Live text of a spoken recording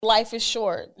life is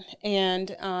short,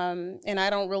 and I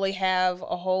don't really have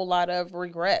a whole lot of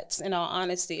regrets, in all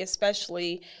honesty,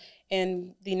 especially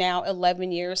in the now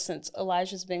 11 years since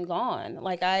Elijah's been gone.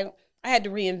 Like I had to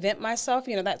reinvent myself.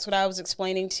 That's what I was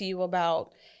explaining to you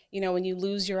about. When you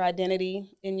lose your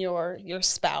identity in your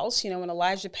spouse. When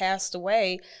Elijah passed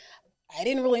away, I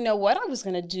didn't really know what I was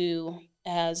going to do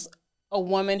as a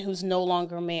woman who's no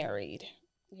longer married.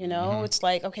 It's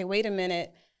like, okay, wait a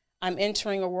minute. I'm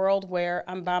entering a world where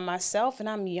I'm by myself and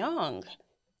I'm young.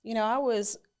 I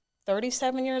was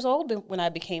 37 years old when I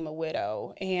became a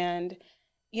widow. And,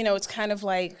 it's kind of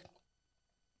like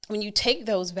when you take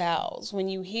those vows, when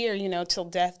you hear, till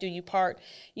death do you part,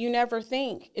 you never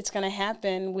think it's going to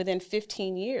happen within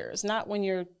 15 years, not when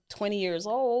you're 20 years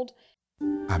old.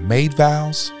 I made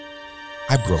vows,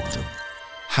 I broke them.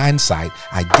 Hindsight,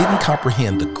 I didn't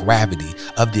comprehend the gravity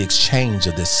of the exchange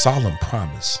of this solemn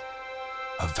promise.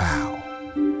 A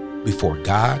vow before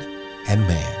God and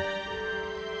man.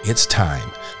 It's time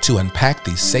to unpack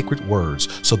these sacred words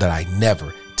so that I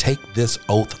never take this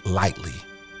oath lightly,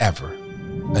 ever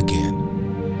again.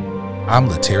 I'm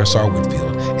Laterisar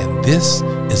Whitfield, and this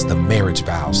is the Marriage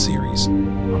Vows series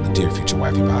on the Dear Future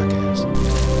Wifey podcast.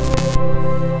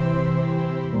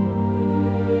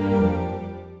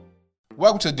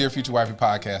 Welcome to the Dear Future Wifey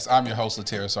podcast. I'm your host,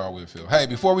 Laterisar Whitfield. Hey,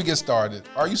 before we get started,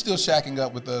 are you still shacking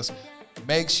up with us?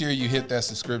 Make sure you hit that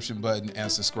subscription button and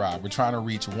subscribe. We're trying to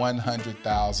reach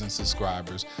 100,000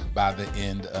 subscribers by the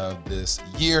end of this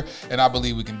year, and I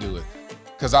believe we can do it.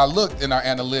 Because I looked in our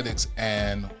analytics,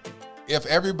 and if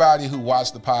everybody who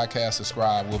watched the podcast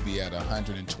subscribe, we'll be at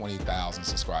 120,000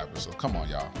 subscribers. So come on,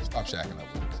 y'all. Stop shacking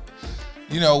up with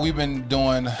us. We've been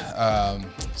doing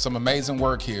some amazing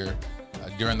work here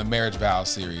during the Marriage Vow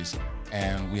series,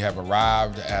 and we have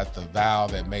arrived at the vow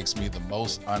that makes me the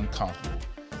most uncomfortable.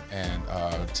 And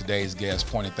today's guest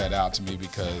pointed that out to me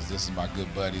because this is my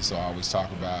good buddy, so I always talk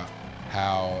about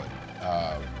how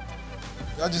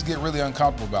I just get really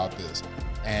uncomfortable about this.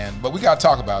 But we got to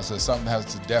talk about it, so something has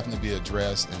to definitely be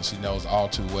addressed, and she knows all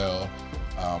too well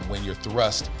when you're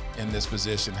thrust in this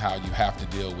position how you have to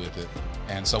deal with it.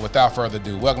 And so without further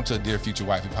ado, welcome to the Dear Future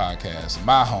Wifey podcast,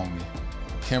 my homie,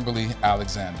 Kimberly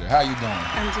Alexander. How you doing?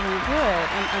 I'm doing good.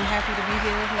 I'm happy to be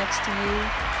here next to you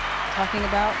talking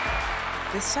about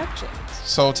this subject.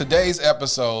 So today's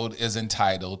episode is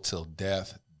entitled Till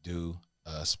Death Do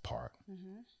Us Part.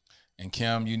 Mm-hmm. And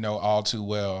Kim, you know all too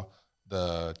well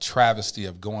the travesty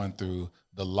of going through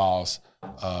the loss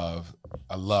of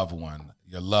a loved one,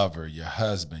 your lover, your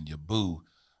husband, your boo,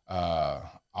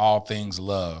 all things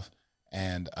love.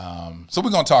 And so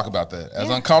we're going to talk about that, as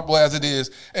uncomfortable as it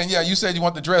is. And you said you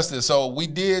want to address this. So we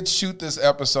did shoot this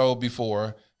episode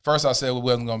before. First, I said we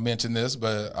wasn't going to mention this,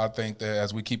 but I think that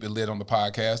as we keep it lit on the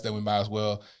podcast, then we might as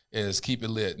well is keep it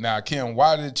lit. Now, Kim,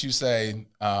 why did you say,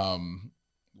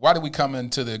 why did we come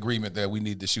into the agreement that we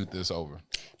need to shoot this over?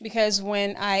 Because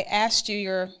when I asked you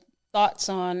your thoughts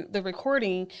on the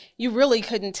recording, you really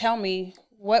couldn't tell me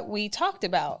what we talked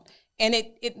about. And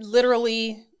it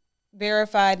literally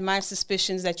verified my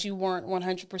suspicions that you weren't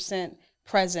 100%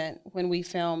 present when we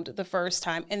filmed the first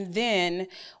time. And then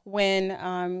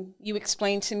when you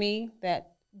explained to me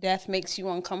that death makes you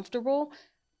uncomfortable,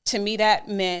 to me that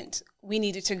meant we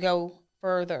needed to go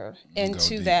further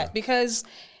into that, because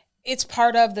it's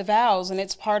part of the vows and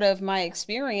it's part of my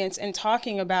experience, and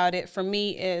talking about it for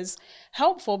me is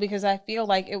helpful because I feel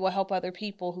like it will help other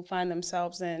people who find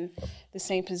themselves in the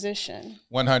same position.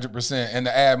 100%. And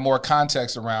to add more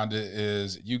context around it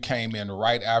is you came in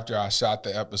right after I shot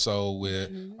the episode with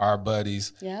our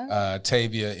buddies,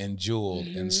 Tavia and Jewel.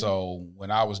 Mm-hmm. And so when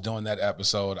I was doing that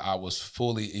episode, I was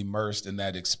fully immersed in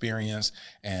that experience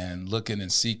and looking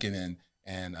and seeking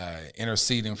and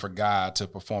interceding for God to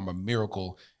perform a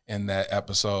miracle in that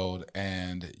episode.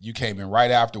 And you came in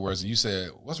right afterwards and you said,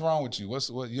 "What's wrong with you?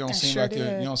 You don't seem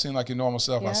like your normal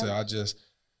self." Yeah. I said,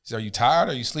 "Are you tired?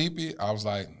 Are you sleepy?" I was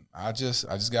like, I just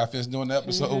got finished doing the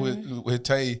episode with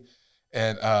Tay,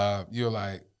 and you're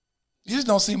like, "You just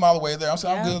don't seem all the way there." I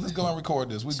said, "I'm good. Let's go and record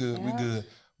this. We good. We good."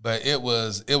 But it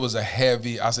was a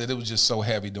heavy. I said it was just so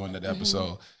heavy doing that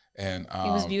episode. And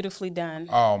it was beautifully done.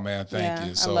 Oh man, thank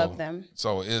you. So, I love them.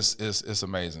 So it's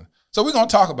amazing. So we're gonna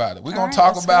talk about it. We're gonna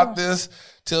talk about this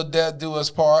till death do us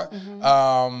part.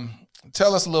 Mm-hmm.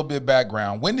 Tell us a little bit of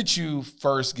background. When did you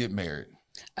first get married?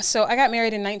 So I got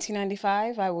married in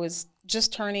 1995. I was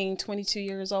just turning 22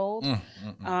 years old.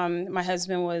 My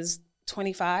husband was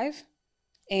 25,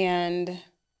 and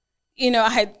I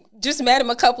had just met him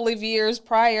a couple of years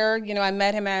prior. I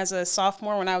met him as a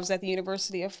sophomore when I was at the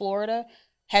University of Florida.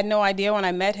 Had no idea when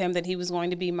I met him that he was going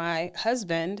to be my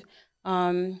husband.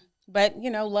 But,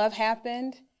 love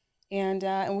happened,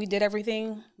 and we did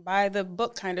everything by the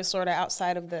book, kind of, sort of,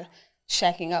 outside of the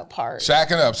shacking up part.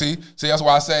 Shacking up. See, that's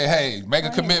why I say, hey, make a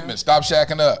commitment. Stop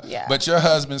shacking up. Yeah. But your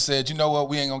husband said, you know what?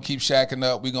 We ain't going to keep shacking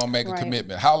up. We're going to make a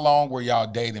commitment. How long were y'all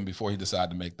dating before he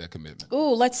decided to make that commitment?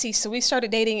 Ooh, let's see. So we started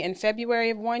dating in February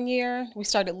of one year. We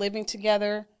started living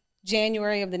together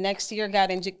January of the next year,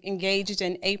 got engaged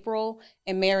in April,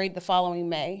 and married the following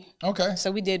May. Okay.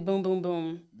 So we did boom, boom,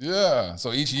 boom. Yeah.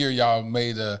 So each year y'all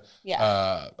made a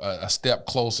step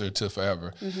closer to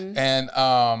forever. Mm-hmm.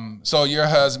 And so your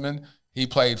husband, he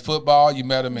played football. You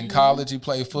met him in college. He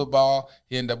played football.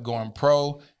 He ended up going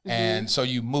pro. And so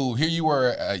you moved. Here you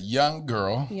were, a young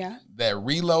girl that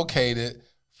relocated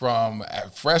from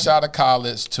fresh out of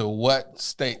college to what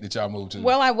state did y'all move to?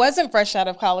 Well, I wasn't fresh out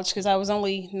of college because I was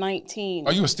only 19.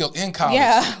 Oh, you were still in college?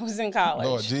 Yeah, I was in college.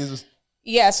 Lord Jesus.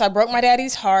 Yeah, so I broke my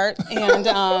daddy's heart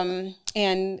and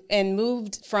and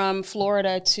moved from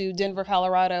Florida to Denver,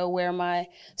 Colorado, where my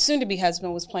soon-to-be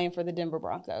husband was playing for the Denver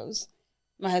Broncos.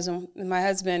 My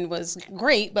husband was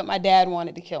great, but my dad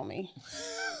wanted to kill me.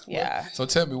 Yeah. So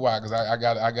tell me why, because I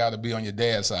got to be on your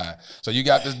dad's side. So you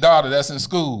got this daughter that's in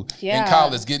school, in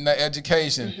college, getting that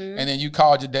education, and then you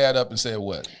called your dad up and said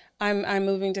what? I'm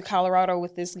moving to Colorado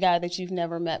with this guy that you've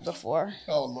never met before.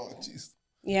 Oh Lord, Jesus.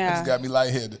 Yeah. That just got me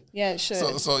lightheaded. Yeah, it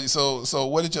should. So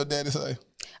what did your daddy say?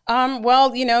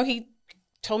 Well, he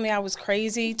told me I was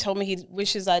crazy. Told me he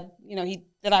wishes that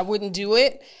I wouldn't do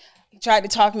it. He tried to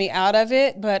talk me out of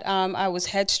it, but I was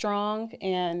headstrong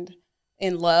and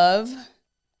in love.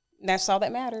 That's all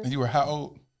that matters. And you were how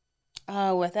old?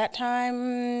 At that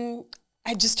time,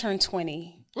 I just turned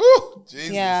 20. Ooh, Jesus.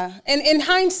 Yeah. And in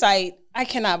hindsight, I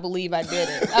cannot believe I did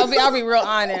it. I'll be real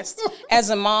honest.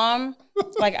 As a mom,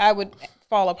 I would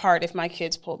fall apart if my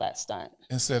kids pulled that stunt.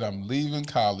 And said, I'm leaving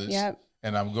college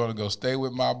and I'm going to go stay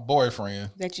with my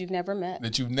boyfriend. That you've never met.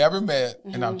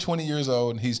 And I'm 20 years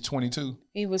old and he's 22.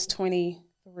 He was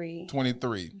 23.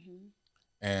 23.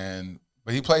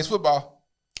 But he plays football.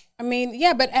 I mean,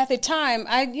 yeah, but at the time,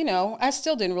 I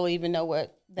still didn't really even know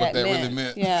what that meant. Really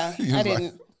meant. Yeah,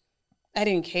 I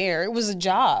didn't care. It was a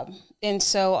job. And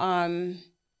so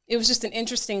it was just an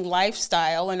interesting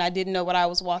lifestyle, and I didn't know what I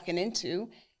was walking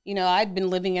into. I'd been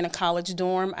living in a college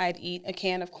dorm. I'd eat a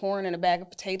can of corn and a bag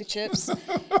of potato chips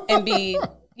and be,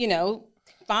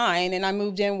 fine. And I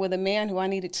moved in with a man who I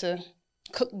needed to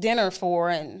cook dinner for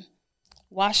and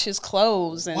wash his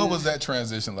clothes. And what was that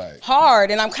transition like?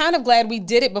 Hard. And I'm kind of glad we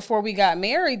did it before we got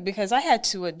married because I had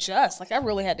to adjust. I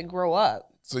really had to grow up.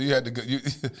 So you had to go.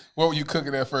 What were you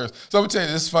cooking at first? So I'm gonna tell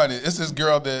you, it's funny. It's this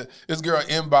girl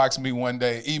inboxed me one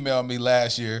day, emailed me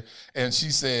last year, and she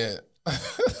said,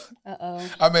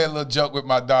 I made a little joke with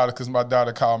my daughter because my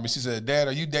daughter called me. She said, Dad,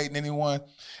 are you dating anyone?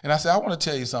 And I said, I want to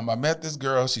tell you something. I met this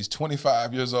girl. She's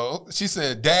 25 years old. She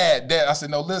said, Dad. I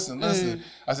said, no, listen.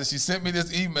 I said, she sent me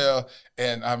this email,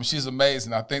 and she's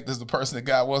amazing. I think this is the person that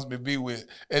God wants me to be with.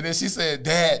 And then she said,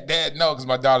 Dad, no, because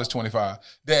my daughter's 25.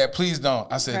 Dad, please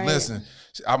don't. I said, listen,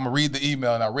 I'm going to read the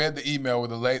email. And I read the email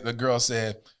where the girl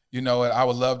said, you know what, I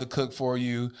would love to cook for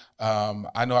you.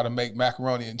 I know how to make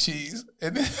macaroni and cheese.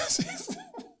 And then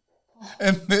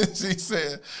she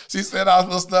said all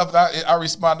this little stuff. And I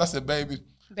responded, I said, baby.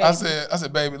 I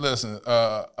said, baby, listen,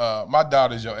 my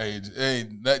daughter's your age. There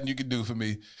ain't nothing you can do for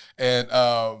me. And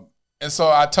so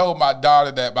I told my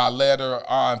daughter that I led her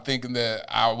on thinking that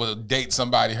I would date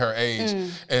somebody her age.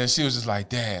 And she was just like,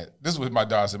 Dad, this is what my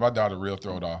daughter said. My daughter real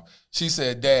thrown off. She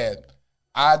said, Dad,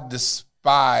 I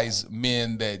despise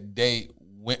men that date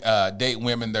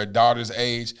women their daughter's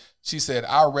age. She said,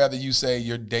 I'd rather you say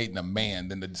you're dating a man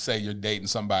than to say you're dating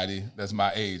somebody that's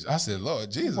my age. I said,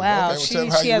 Lord Jesus. Wow, okay,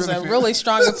 she has a really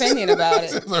strong opinion about it.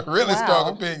 She has a really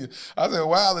strong opinion. I said,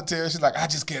 wow, Laterra. She's like, I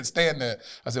just can't stand that.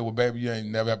 I said, well, baby, you ain't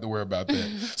never have to worry about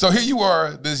that. So here you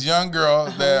are, this young girl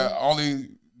that only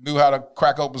knew how to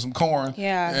crack open some corn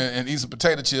and eat some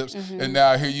potato chips, and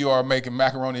now here you are making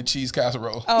macaroni and cheese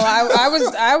casserole.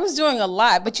 Oh, I was doing a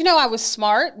lot, but I was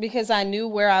smart because I knew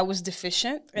where I was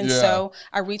deficient, and so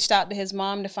I reached out to his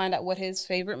mom to find out what his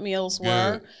favorite meals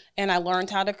were, and I learned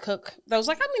how to cook those.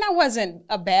 I wasn't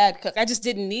a bad cook. I just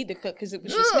didn't need to cook because it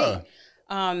was just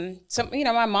me. So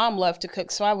my mom loved to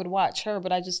cook, so I would watch her,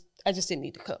 but I just didn't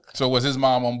need to cook. So was his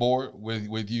mom on board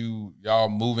with y'all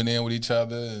moving in with each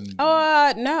other? And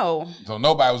no. So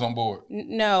nobody was on board?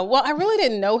 No. Well, I really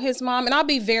didn't know his mom, and I'm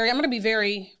going to be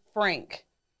very frank,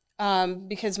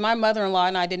 because my mother-in-law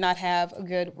and I did not have a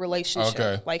good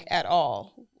relationship, at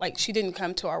all. She didn't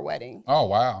come to our wedding. Oh,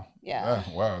 wow. Yeah.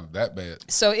 Wow, that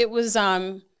bad. So it was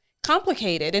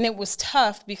complicated, and it was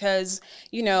tough because,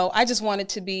 I just wanted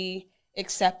to be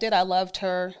accepted. I loved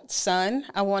her son.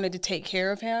 I wanted to take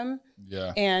care of him.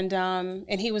 Yeah.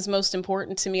 And he was most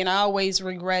important to me. And I always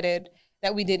regretted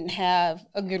that we didn't have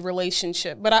a good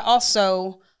relationship. But I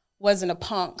also wasn't a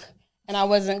punk, and I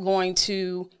wasn't going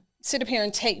to sit up here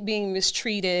and take being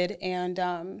mistreated and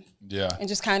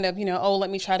just kind of, let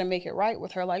me try to make it right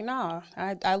with her. Like, nah,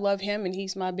 I love him, and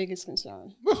he's my biggest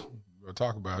concern. We'll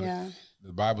talk about it.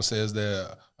 The Bible says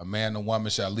that a man and a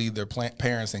woman shall leave their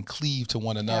parents and cleave to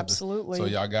one another. Absolutely. So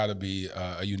y'all got to be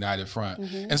a united front.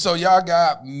 And so y'all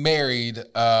got married,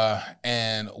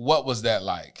 and what was that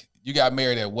like? You got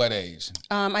married at what age?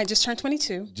 I just turned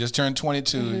 22. Just turned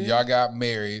 22. Y'all got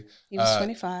married. He was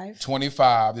 25.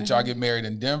 25. Did y'all get married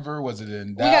in Denver? Was it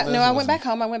in Dallas? I went back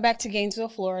home. I went back to Gainesville,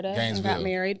 Florida, and got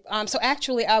married. So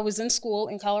actually, I was in school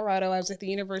in Colorado. I was at the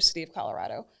University of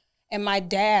Colorado. And my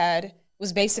dad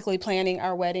was basically planning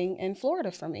our wedding in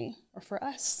Florida for me, or for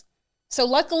us. So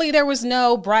luckily, there was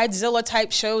no Bridezilla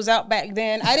type shows out back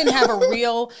then. I didn't have a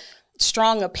real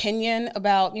strong opinion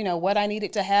about, what I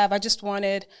needed to have. I just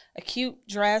wanted a cute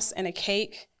dress and a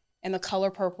cake and the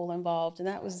color purple involved, and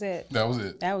that was it. That was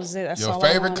it. That's your all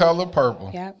favorite color,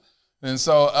 purple. Yep. And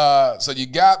so, so you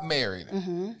got married.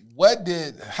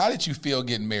 How did you feel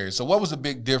getting married? So, what was the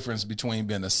big difference between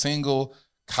being a single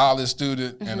college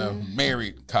student and a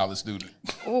married college student?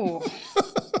 Ooh.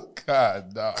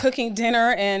 God, dog. Cooking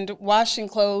dinner and washing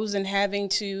clothes and having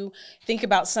to think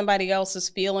about somebody else's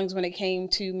feelings when it came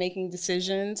to making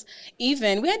decisions.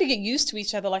 Even we had to get used to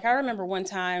each other. Like, I remember one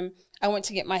time I went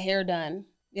to get my hair done,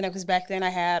 because back then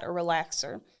I had a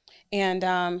relaxer.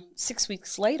 And 6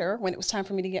 weeks later, when it was time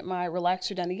for me to get my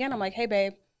relaxer done again, I'm like, hey,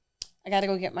 babe, I got to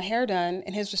go get my hair done.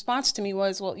 And his response to me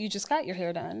was, well, you just got your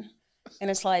hair done. And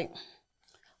it's like,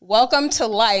 welcome to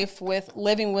life with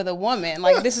living with a woman.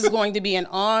 Like, this is going to be an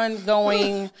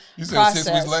ongoing process.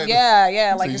 6 weeks later.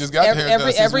 Yeah. Like,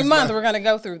 every month we're going to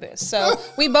go through this. So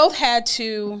we both had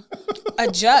to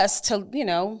adjust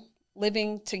to,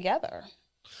 living together.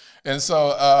 And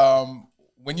so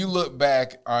when you look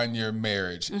back on your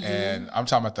marriage, and I'm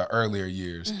talking about the earlier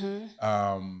years,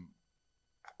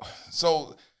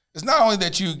 so it's not only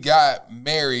that you got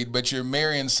married, but you're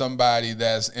marrying somebody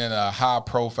that's in a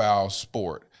high-profile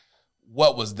sport.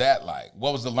 What was that like?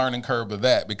 What was the learning curve of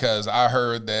that? Because I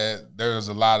heard that there's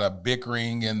a lot of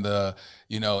bickering in the,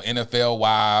 NFL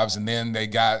wives, and then they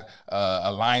got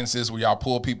alliances where y'all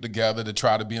pull people together to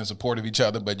try to be in support of each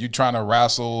other, but you're trying to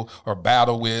wrestle or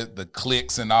battle with the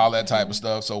cliques and all that type of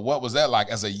stuff. So what was that like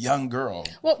as a young girl?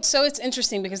 Well, so it's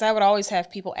interesting because I would always have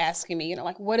people asking me,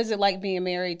 like, what is it like being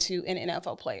married to an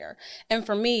NFL player? And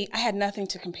for me, I had nothing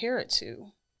to compare it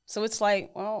to. So it's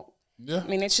like, well, I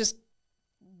mean, it's just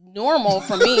normal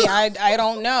for me. I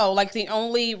don't know. Like, the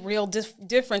only real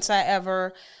difference I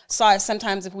ever saw is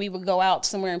sometimes if we would go out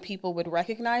somewhere and people would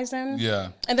recognize him. Yeah.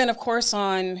 And then, of course,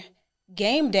 on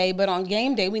game day,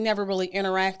 we never really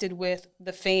interacted with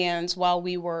the fans while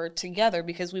we were together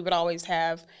because we would always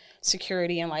have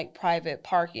security and like private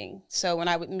parking. So when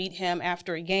I would meet him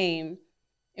after a game,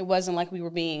 it wasn't like we were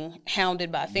being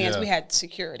hounded by fans. We had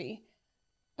security.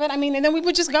 But I mean, and then we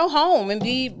would just go home and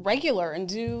be regular and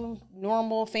do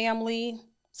normal family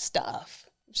stuff.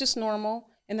 It's just normal.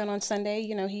 And then on Sunday,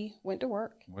 he went to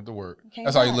work.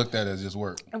 That's how you looked at it, as just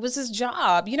work. It was his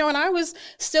job, and I was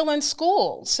still in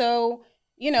school. So,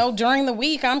 during the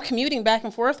week, I'm commuting back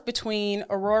and forth between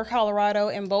Aurora, Colorado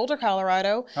and Boulder,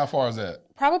 Colorado. How far is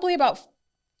that? Probably about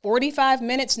 45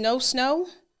 minutes, no snow.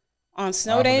 On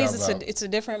snow days, it's a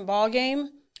different ball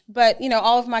game. But,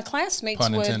 all of my classmates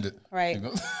Pun intended. Right.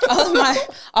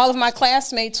 all of my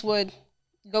classmates would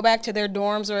go back to their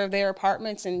dorms or their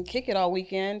apartments and kick it all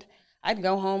weekend. I'd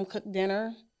go home, cook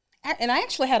dinner. And I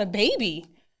actually had a baby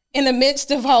in the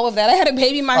midst of all of that. I had a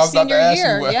baby my senior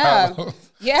year. Yeah. So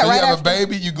you have a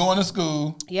baby, you going to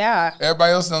school. Yeah.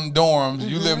 Everybody else in the dorms,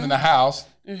 you living in the house.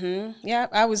 Yeah.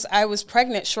 I was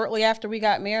pregnant shortly after we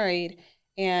got married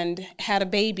and had a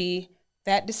baby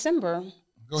that December.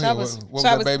 Go ahead. What was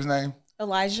that baby's name?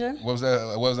 Elijah. What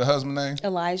was the husband's name?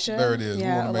 Elijah. There it is.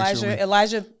 Yeah,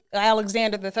 Elijah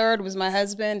Alexander III was my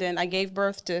husband, and I gave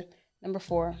birth to number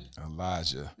 4.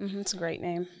 Elijah. It's a great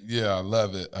name. Yeah, I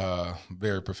love it.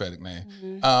 Very prophetic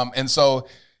name. And so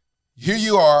here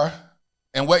you are.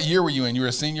 And what year were you in? You were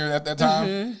a senior at that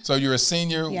time? So you're a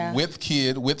senior with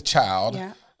kid, with child.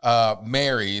 Yeah.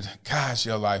 Married. Gosh,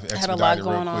 your life expedited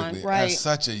real quickly. Right. At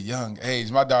such a young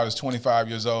age. My daughter's 25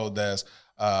 years old. That's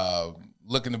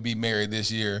looking to be married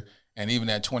this year. And even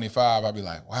at 25, I'd be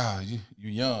like, wow,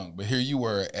 you're young. But here you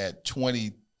were at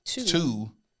 22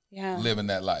 living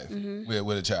that life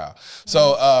with a child.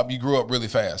 So you grew up really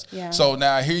fast. Yeah. So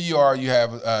now here you are. You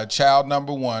have child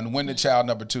number 1. When did child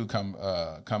number 2 come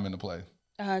into play?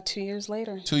 2 years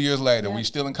later. 2 years later. Were you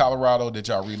still in Colorado? Did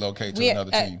y'all relocate to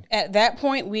another team? At that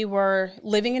point, we were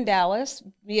living in Dallas.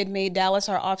 We had made Dallas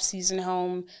our off-season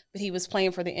home, but he was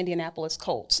playing for the Indianapolis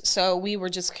Colts. So we were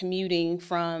just commuting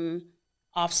from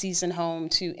off-season home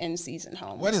to in-season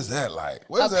home. What is that like?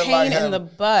 What is a that pain like? in the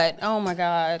butt. Oh, my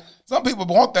God. Some people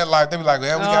want that life. They be like,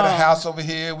 well, we got a house over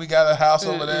here. We got a house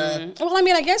over there. Well, I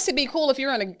mean, I guess it'd be cool if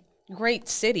you're in a great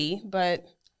city, but...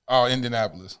 Oh,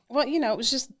 Indianapolis. Well,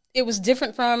 it was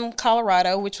different from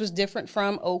Colorado, which was different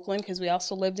from Oakland because we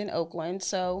also lived in Oakland.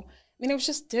 So, I mean, it was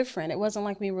just different. It wasn't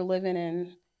like we were living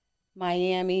in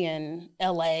Miami and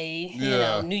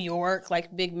LA, New York,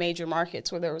 like big major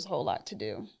markets where there was a whole lot to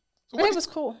do. So but it was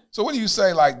cool. So what do you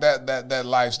say, like that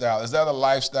lifestyle? Is that a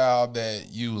lifestyle that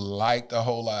you liked a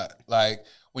whole lot? Like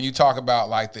when you talk about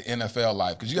like the NFL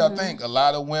life, because you got to think a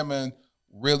lot of women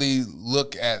really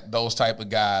look at those type of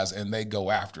guys and they go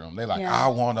after them. They like, I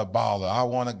want a baller. I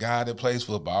want a guy that plays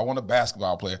football. I want a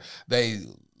basketball player. They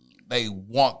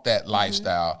want that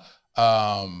lifestyle.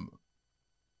 I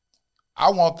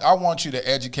want you to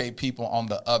educate people on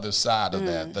the other side of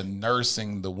that, the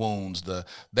nursing, the wounds,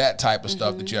 that type of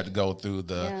stuff that you have to go through.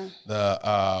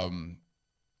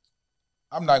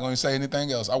 I'm not going to say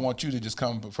anything else. I want you to just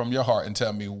come from your heart and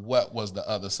tell me what was the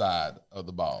other side of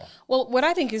the ball. Well, what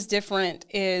I think is different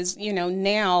is,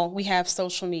 now we have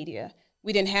social media.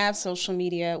 We didn't have social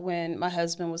media when my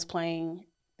husband was playing,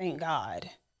 thank God.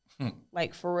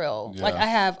 Like, for real. Yeah. Like, I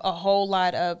have a whole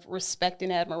lot of respect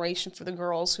and admiration for the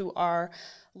girls who are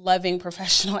loving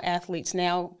professional athletes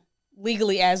now,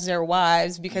 legally as their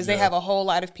wives, because they have a whole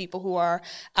lot of people who are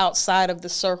outside of the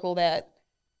circle that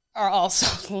are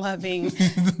also loving,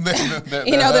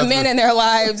 the men in their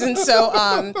lives. And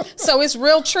so so it's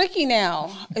real tricky now.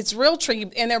 It's real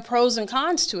tricky. And there are pros and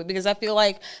cons to it because I feel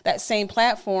like that same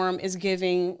platform is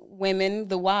giving women,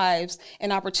 the wives,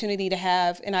 an opportunity to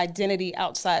have an identity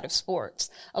outside of sports.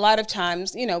 A lot of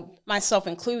times, myself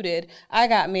included, I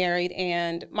got married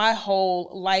and my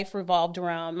whole life revolved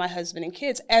around my husband and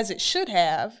kids, as it should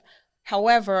have.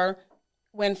 However,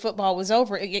 when football was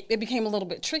over, it became a little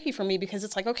bit tricky for me because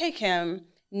it's like, okay, Kim,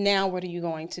 now what are you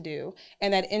going to do?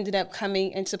 And that ended up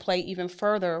coming into play even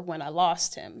further when I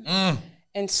lost him.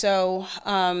 And so,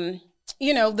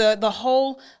 the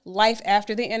whole life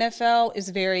after the NFL is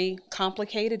very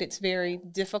complicated. It's very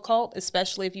difficult,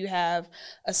 especially if you have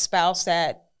a spouse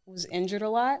that was injured a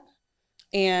lot.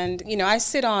 And, I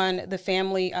sit on the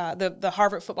family, the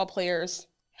Harvard football players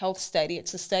health study.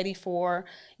 It's a study for,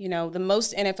 the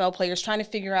most NFL players trying to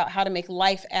figure out how to make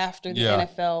life after the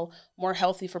NFL more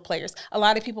healthy for players. A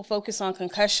lot of people focus on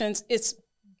concussions. It's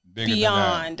bigger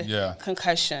beyond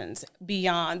concussions,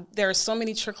 beyond. There are so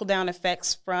many trickle-down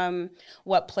effects from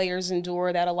what players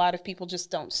endure that a lot of people just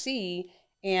don't see.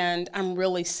 And I'm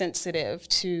really sensitive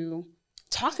to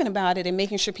talking about it and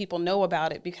making sure people know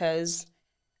about it because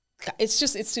it's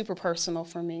super personal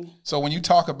for me. So when you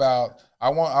talk about, I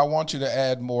want you to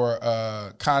add more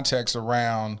context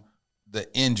around the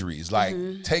injuries. Like,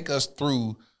 take us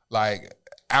through, like,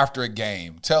 after a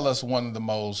game. Tell us one of the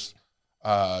most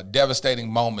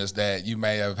devastating moments that you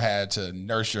may have had to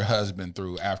nurse your husband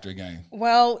through after a game.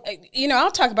 Well,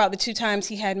 I'll talk about the 2 times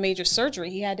he had major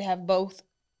surgery. He had to have both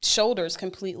shoulders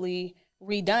completely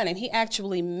redone, and he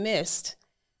actually missed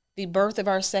the birth of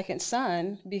our second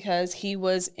son because he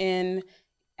was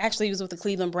with the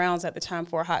Cleveland Browns at the time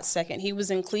for a hot second. He was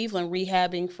in Cleveland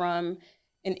rehabbing from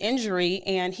an injury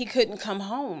and he couldn't come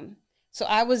home. So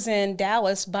I was in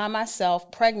Dallas by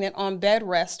myself, pregnant, on bed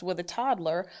rest with a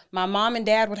toddler. My mom and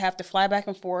dad would have to fly back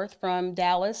and forth from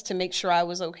Dallas to make sure I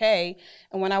was okay.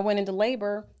 And when I went into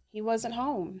labor, he wasn't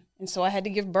home. And so I had to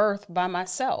give birth by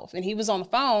myself. And he was on the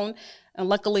phone, and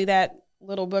luckily that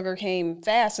little booger came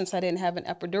fast since I didn't have an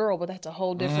epidural, but that's a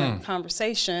whole different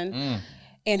conversation.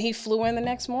 And he flew in the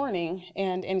next morning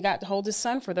and got to hold his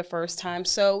son for the first time.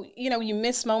 So, you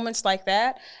miss moments like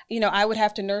that. I would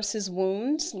have to nurse his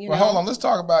wounds. Well, hold on. Let's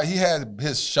talk about, he had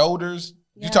his shoulders.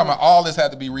 Yeah. You talking about all this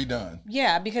had to be redone.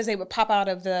 Yeah, because they would pop out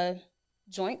of the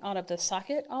joint, out of the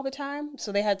socket all the time.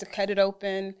 So they had to cut it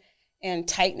open and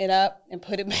tighten it up and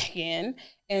put it back in.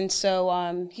 And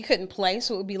so he couldn't play.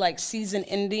 So it would be like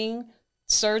season-ending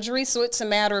surgery. So it's a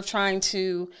matter of trying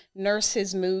to nurse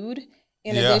his mood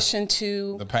in addition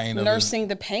to the pain, nursing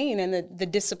the pain and the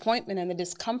disappointment and the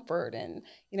discomfort, and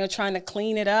trying to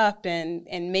clean it up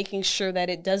and making sure that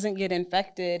it doesn't get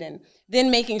infected, and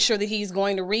then making sure that he's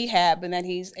going to rehab and that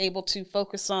he's able to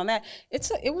focus on that.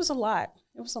 It was a lot.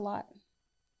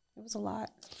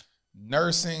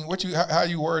 nursing, how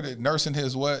you word it? Nursing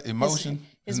his what? Emotion?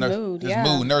 His mood, his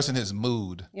mood, nursing his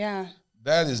mood. Yeah.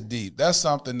 That is deep. That's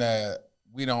something that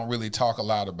we don't really talk a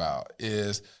lot about,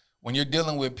 is when you're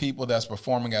dealing with people that's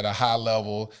performing at a high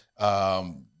level,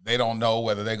 they don't know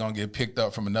whether they're going to get picked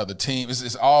up from another team.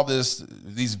 It's all these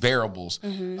variables.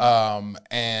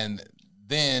 And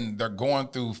then they're going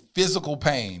through physical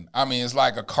pain. I mean, it's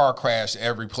like a car crash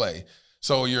every play.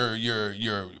 So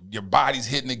your body's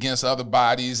hitting against other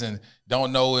bodies and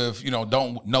don't know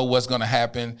what's going to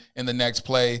happen in the next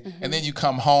play. And then you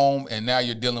come home and now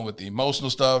you're dealing with the emotional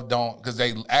stuff, because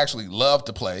they actually love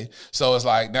to play. So it's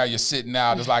like now you're sitting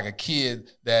out. It's like a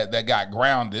kid that got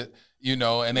grounded,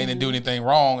 and they didn't do anything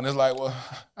wrong. And it's like, well,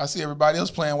 I see everybody else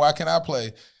playing. Why can't I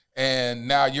play? And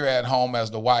now you're at home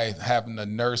as the wife having to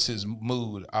nurse his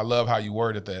mood. I love how you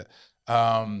worded that.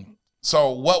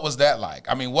 So what was that like?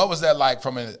 I mean, what was that like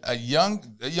from a young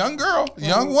girl, a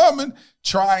young woman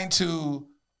trying to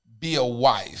be a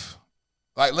wife?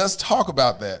 Like, let's talk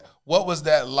about that. What was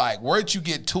that like? Where did you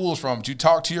get tools from? Did you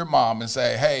talk to your mom and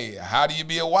say, hey, how do you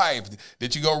be a wife?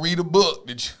 Did you go read a book?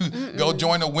 Did you go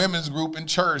join a women's group in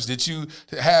church? Did you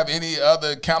have any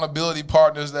other accountability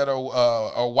partners that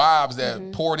are wives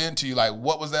that poured into you? Like,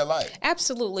 what was that like?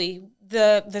 Absolutely.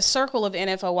 The circle of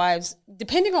NFL wives,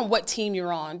 depending on what team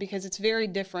you're on, because it's very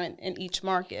different in each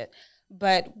market.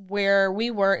 But where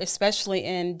we were, especially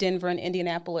in Denver and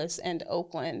Indianapolis and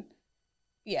Oakland,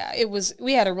 we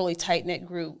had a really tight-knit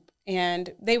group.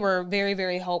 And they were very,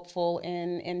 very helpful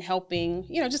in helping,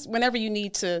 just whenever you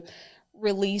need to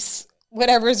release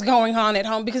whatever is going on at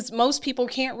home, because most people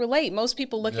can't relate. Most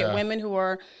people look at women who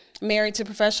are married to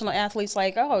professional athletes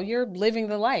like, oh, you're living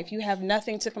the life. You have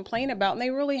nothing to complain about. And they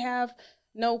really have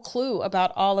no clue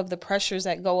about all of the pressures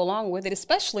that go along with it,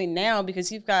 especially now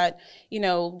because you've got,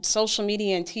 social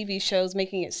media and TV shows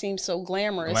making it seem so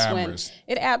glamorous. When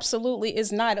it absolutely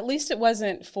is not. At least it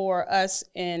wasn't for us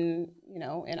in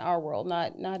our world,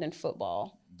 not in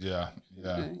football. Yeah.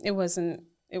 It wasn't.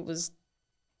 It was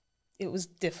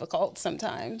difficult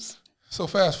sometimes. So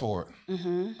fast forward.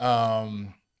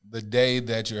 The day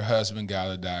that your husband got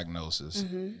a diagnosis,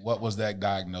 what was that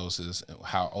diagnosis?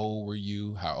 How old were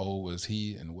you? How old was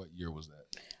he? And what year was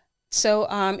that? So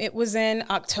it was in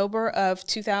October of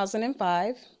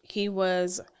 2005. He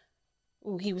was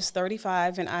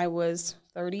 35 and I was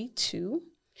 32.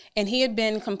 And he had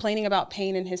been complaining about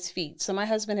pain in his feet. So my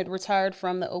husband had retired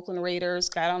from the Oakland Raiders.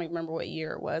 God, I don't even remember what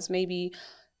year it was, maybe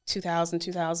 2000,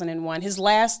 2001. His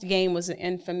last game was an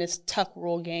infamous tuck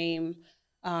rule game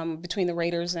between the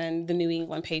Raiders and the New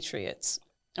England Patriots,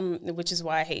 which is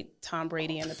why I hate Tom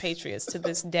Brady and the Patriots to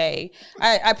this day.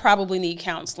 I probably need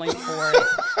counseling for it.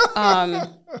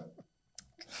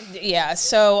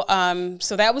 So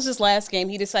that was his last game.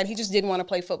 He decided he just didn't want to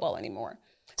play football anymore.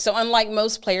 So unlike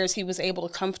most players, he was able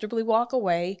to comfortably walk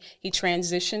away. He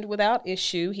transitioned without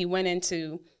issue. He went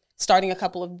into starting a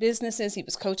couple of businesses. He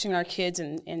was coaching our kids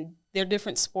in their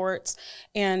different sports.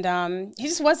 And he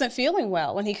just wasn't feeling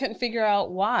well, and he couldn't figure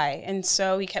out why. And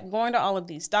so he kept going to all of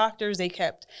these doctors. They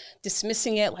kept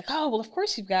dismissing it like, oh, well, of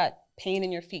course you've got pain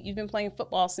in your feet. You've been playing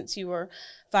football since you were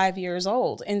 5 years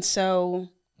old. And so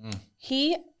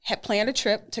he had planned a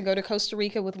trip to go to Costa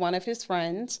Rica with one of his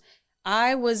friends.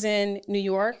 I was in New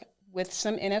York with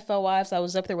some NFL wives. I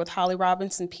was up there with Holly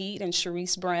Robinson Pete and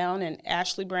Sharice Brown and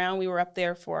Ashley Brown. We were up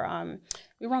there for,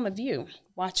 we were on The View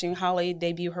watching Holly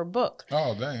debut her book.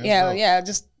 Oh, dang. Yeah,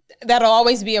 just that'll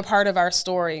always be a part of our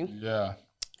story. Yeah.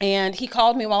 And he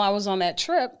called me while I was on that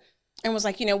trip and was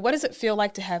like, what does it feel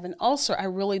like to have an ulcer? I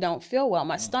really don't feel well.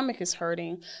 My stomach is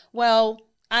hurting. Well,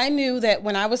 I knew that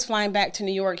when I was flying back to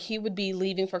New York, he would be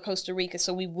leaving for Costa Rica,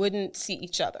 so we wouldn't see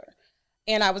each other.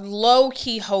 And I was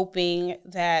low-key hoping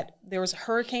that there was a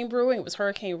hurricane brewing. It was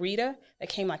Hurricane Rita that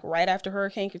came like right after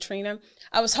Hurricane Katrina.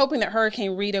 I was hoping that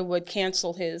Hurricane Rita would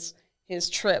cancel his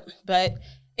trip, but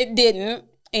it didn't.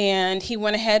 And he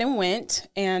went ahead and went.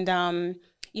 And,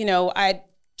 I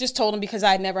just told him, because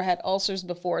I'd never had ulcers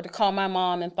before, to call my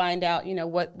mom and find out,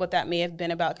 what that may have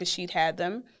been about, because she'd had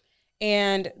them.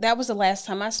 And that was the last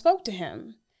time I spoke to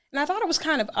him. And I thought it was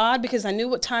kind of odd because I knew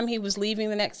what time he was leaving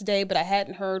the next day, but I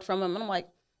hadn't heard from him. And I'm like,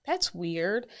 that's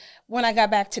weird. When I got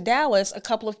back to Dallas, a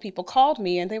couple of people called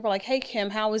me and they were like, hey, Kim,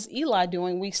 how is Eli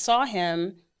doing? We saw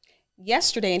him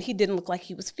yesterday and he didn't look like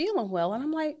he was feeling well. And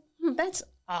I'm like, that's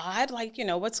odd. Like,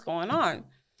 what's going on?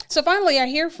 So finally I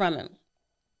hear from him.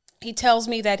 He tells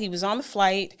me that he was on the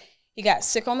flight. He got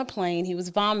sick on the plane. He was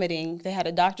vomiting. They had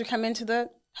a doctor come into the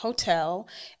hotel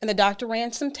and the doctor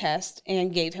ran some tests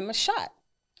and gave him a shot.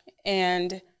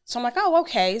 And so I'm like, oh,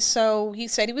 okay. So he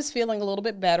said he was feeling a little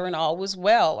bit better and all was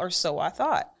well, or so I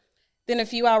thought. Then a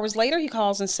few hours later, he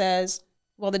calls and says,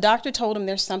 well, the doctor told him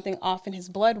there's something off in his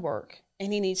blood work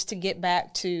and he needs to get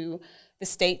back to the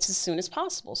States as soon as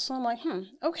possible. So I'm like,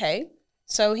 okay.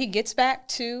 So he gets back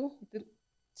to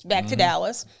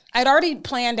Dallas. I'd already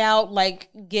planned out like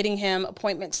getting him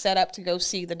appointments set up to go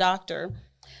see the doctor.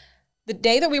 The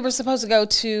day that we were supposed to go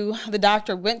to the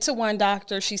doctor, went to one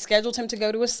doctor. She scheduled him to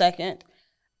go to a second.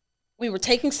 We were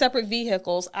taking separate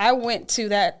vehicles. I went to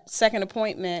that second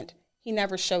appointment. He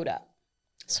never showed up.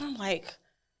 So I'm like,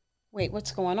 wait,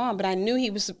 what's going on? But I knew he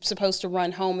was supposed to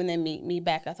run home and then meet me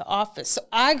back at the office. So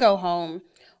I go home,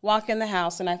 walk in the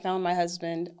house, and I found my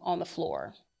husband on the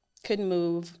floor. Couldn't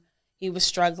move. He was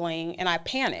struggling, and I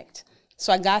panicked.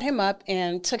 So I got him up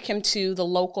and took him to the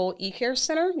local e-care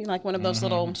center, like one of those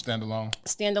little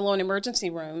standalone emergency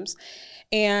rooms.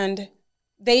 And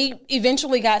they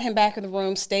eventually got him back in the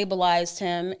room, stabilized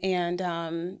him, and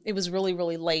it was really,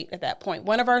 really late at that point.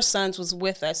 One of our sons was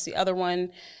with us. The other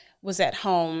one was at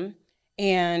home.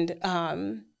 And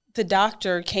the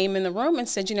doctor came in the room and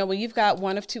said, well, you've got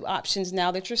one of two options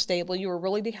now that you're stable. You were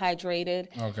really dehydrated.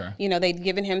 Okay. They'd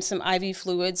given him some IV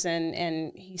fluids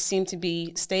and he seemed to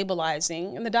be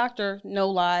stabilizing. And the doctor, no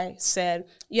lie, said,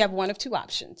 you have one of two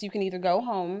options. You can either go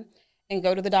home and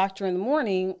go to the doctor in the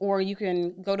morning, or you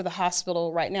can go to the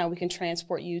hospital right now. We can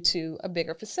transport you to a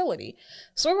bigger facility.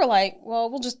 So we were like, well,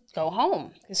 we'll just go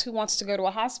home, because who wants to go to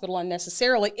a hospital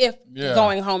unnecessarily if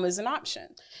going home is an option?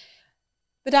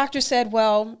 The doctor said,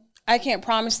 well, I can't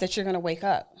promise that you're going to wake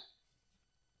up.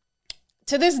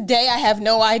 To this day, I have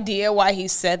no idea why he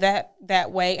said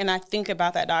that way, and I think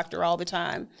about that doctor all the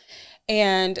time.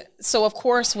 And so, of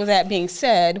course, with that being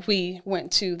said, we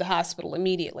went to the hospital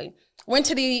immediately. Went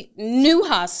to the new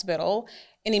hospital.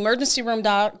 An emergency room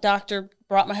doctor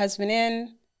brought my husband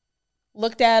in,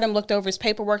 looked at him, looked over his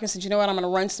paperwork, and said, you know what, I'm going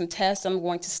to run some tests. I'm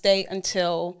going to stay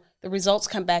until the results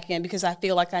come back in because I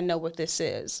feel like I know what this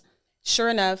is. Sure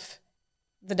enough,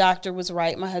 the doctor was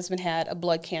right. My husband had a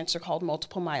blood cancer called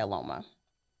multiple myeloma.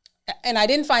 And I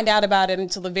didn't find out about it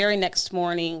until the very next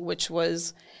morning, which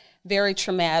was very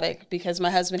traumatic because my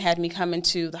husband had me come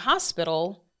into the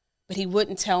hospital, but he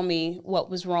wouldn't tell me what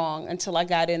was wrong until I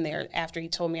got in there after he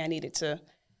told me I needed to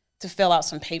fill out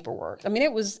some paperwork. I mean,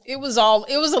 it was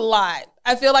a lot.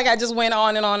 I feel like I just went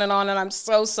on and on and on, and I'm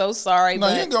so sorry. No,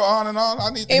 you can go on and on. I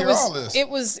need to hear all this. It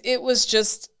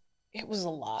was a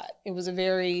lot. It was a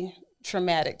very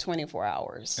traumatic 24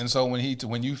 hours. And so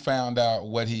when you found out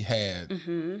what he had,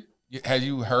 had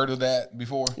you heard of that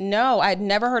before? No, I'd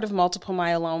never heard of multiple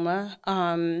myeloma.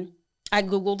 I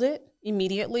Googled it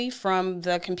immediately from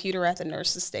the computer at the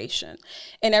nurse's station.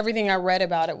 And everything I read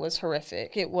about it was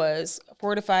horrific. It was a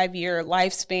 4 to 5 year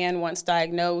lifespan once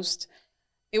diagnosed.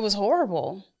 It was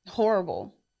horrible.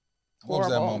 Horrible. What was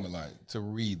that moment like to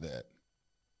read that?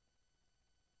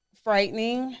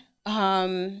 Frightening.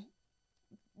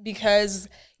 Because,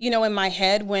 in my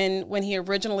head, when he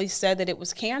originally said that it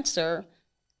was cancer,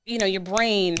 your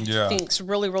brain thinks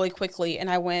really, really quickly. And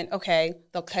I went, okay,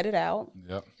 they'll cut it out.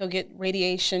 Yep. He'll get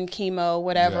radiation, chemo,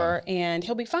 whatever, and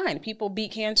he'll be fine. People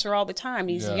beat cancer all the time.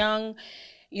 He's young,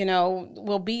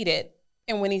 we'll beat it.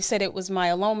 And when he said it was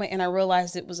myeloma and I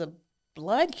realized it was a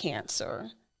blood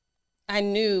cancer, I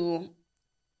knew,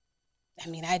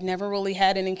 I'd never really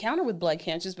had an encounter with blood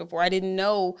cancers before. I didn't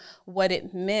know what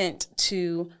it meant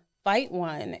to fight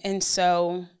one. And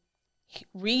so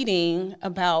reading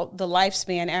about the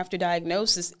lifespan after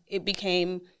diagnosis, it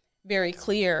became very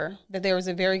clear that there was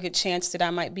a very good chance that I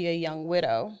might be a young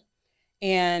widow.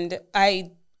 And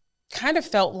I kind of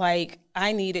felt like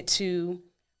I needed to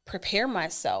prepare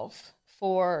myself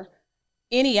for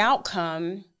any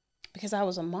outcome because I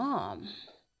was a mom.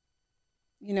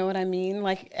 You know what I mean?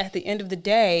 Like at the end of the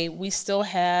day, we still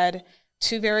had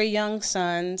 2 very young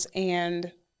sons,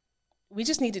 and we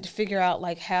just needed to figure out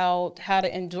like how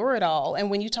to endure it all.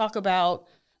 And when you talk about,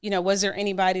 was there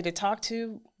anybody to talk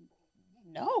to?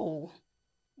 No.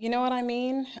 You know what I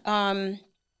mean?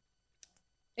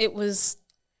 It was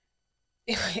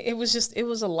a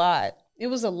lot. It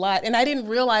was a lot. And I didn't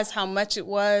realize how much it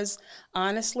was,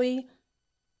 honestly,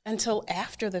 until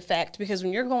after the fact, because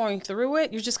when you're going through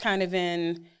it, you're just kind of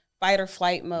in fight or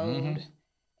flight mode. Mm-hmm.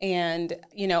 And,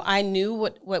 I knew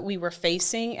what we were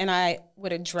facing and I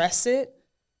would address it.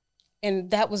 And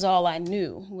that was all I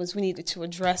knew, was we needed to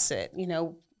address it.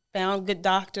 Found good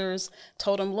doctors,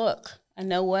 told them, look, I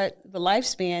know what the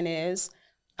lifespan is.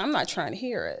 I'm not trying to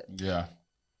hear it. Yeah.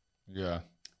 Yeah.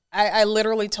 I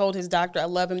literally told his doctor, I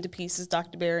love him to pieces,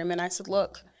 Dr. Berryman. I said,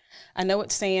 look, I know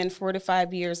it's saying 4 to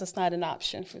 5 years. That's not an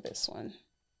option for this one.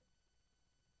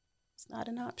 It's not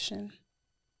an option.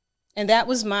 And that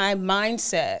was my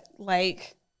mindset.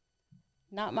 Like,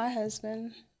 Not my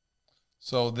husband.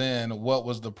 So then what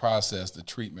was the process, the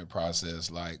treatment process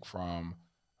like from,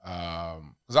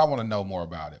 because I want to know more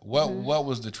about it. What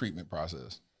was the treatment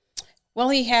process? Well,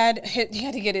 he had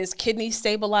to get his kidney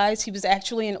stabilized. He was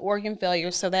actually in organ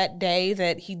failure. So that day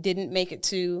that he didn't make it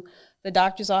to the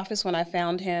doctor's office when I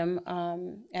found him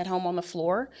at home on the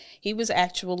floor, he was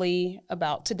actually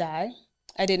about to die.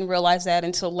 I didn't realize that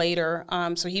until later.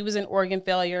 So he was in organ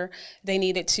failure. They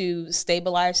needed to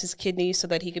stabilize his kidney so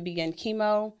that he could begin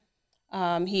chemo.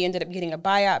 He ended up getting a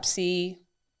biopsy.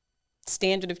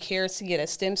 Standard of care is to get a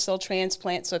stem cell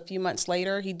transplant. So a few months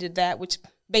later, he did that, which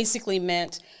basically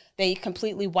meant they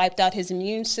completely wiped out his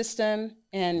immune system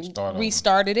and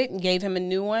restarted it and gave him a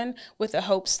new one with the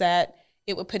hopes that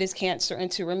it would put his cancer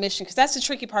into remission. Because that's the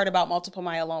tricky part about multiple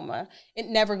myeloma. It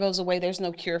never goes away. There's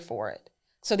no cure for it.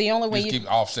 So the only way you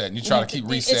keep offsetting, you try to keep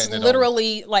resetting it. It's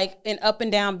literally like an up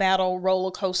and down battle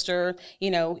roller coaster.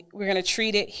 You know, we're going to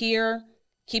treat it here,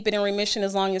 keep it in remission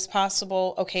as long as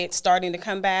possible. Okay, it's starting to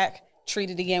come back.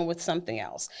 Treat it again with something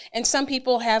else. And some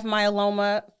people have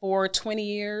myeloma for 20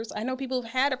 years. I know people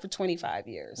who've had it for 25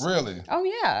 years. Really? Oh,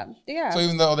 yeah. Yeah. So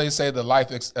even though they say the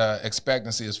life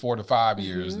expectancy is 4 to 5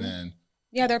 years, then...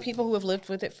 Yeah, there are people who have lived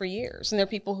with it for years, and there are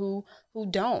people who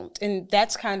don't. And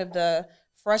that's kind of the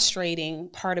frustrating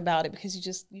part about it, because you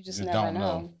just never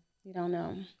know. You don't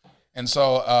know. And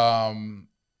so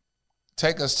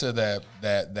take us to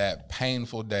that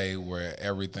painful day where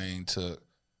everything took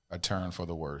a turn for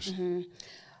the worse.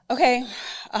 Okay.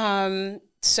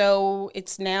 So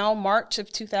it's now March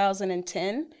of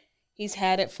 2010. He's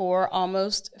had it for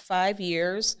almost 5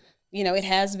 years. You know, it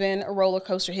has been a roller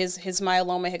coaster. His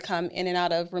myeloma had come in and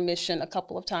out of remission a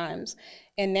couple of times.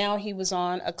 And now he was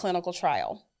on a clinical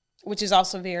trial, which is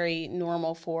also very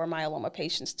normal for myeloma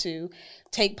patients to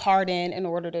take part in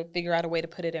order to figure out a way to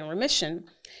put it in remission.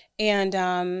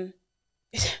 And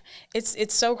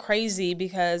it's so crazy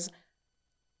because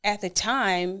at the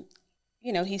time,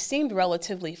 you know, he seemed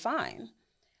relatively fine.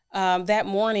 That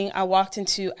morning, I walked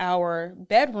into our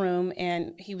bedroom,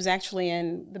 and he was actually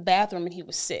in the bathroom, and he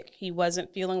was sick. He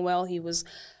wasn't feeling well. He was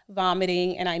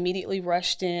vomiting, and I immediately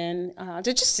rushed in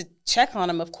to check on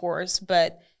him, of course,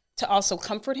 but to also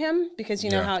comfort him, because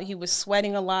you know how he was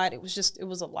sweating a lot. It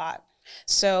was a lot.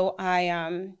 So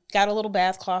I got a little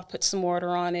bath cloth, put some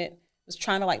water on it, was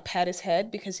trying to like pat his head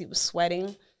because he was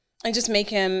sweating, and just make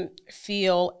him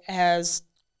feel as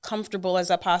comfortable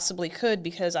as I possibly could,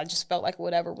 because I just felt like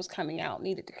whatever was coming out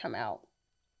needed to come out.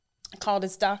 I called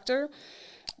his doctor,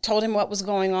 told him what was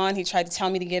going on. He tried to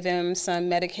tell me to give him some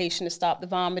medication to stop the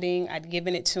vomiting. I'd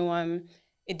given it to him.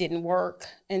 It didn't work.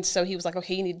 And so he was like,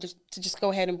 okay, you need to just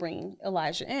go ahead and bring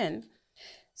Elijah in.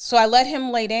 So I let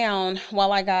him lay down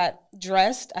while I got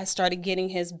dressed. I started getting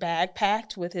his bag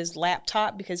packed with his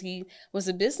laptop, because he was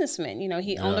a businessman. You know,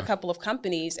 he owned a couple of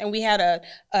companies, and we had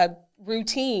a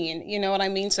routine, you know what I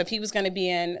mean? So if he was going to be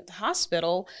in the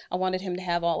hospital, I wanted him to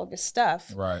have all of his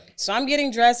stuff. Right. So I'm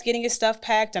getting dressed, getting his stuff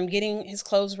packed. I'm getting his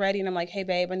clothes ready. And I'm like, hey,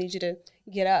 babe, I need you to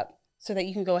get up so that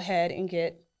you can go ahead and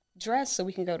get dressed so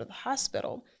we can go to the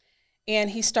hospital. And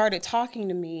he started talking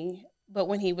to me. But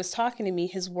when he was talking to me,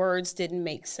 his words didn't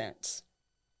make sense.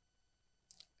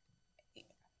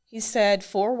 He said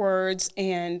 4 words,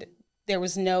 and there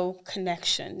was no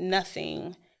connection,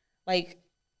 nothing. Like,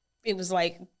 it was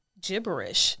like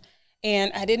gibberish.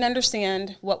 And I didn't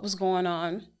understand what was going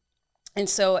on. And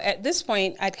so at this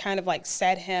point, I'd kind of like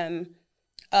set him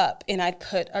up, and I'd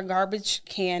put a garbage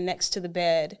can next to the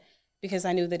bed, because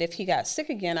I knew that if he got sick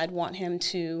again, I'd want him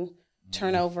to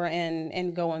turn over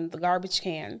and go in the garbage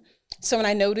can. So when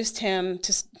I noticed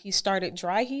he started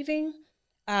dry heaving,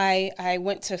 I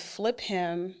went to flip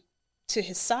him to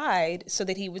his side so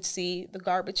that he would see the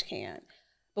garbage can.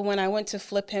 But when I went to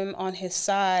flip him on his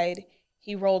side,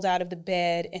 he rolled out of the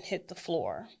bed and hit the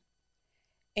floor.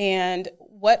 And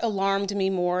what alarmed me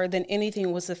more than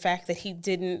anything was the fact that he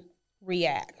didn't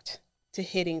react to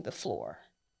hitting the floor.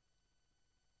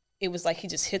 It was like he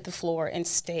just hit the floor and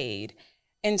stayed.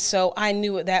 And so I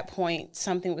knew at that point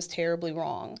something was terribly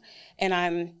wrong. And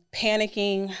I'm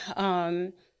panicking.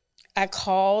 I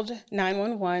called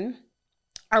 911.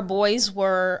 Our boys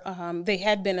were, they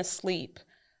had been asleep,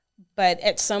 but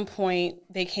at some point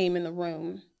they came in the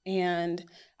room. And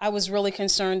I was really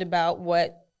concerned about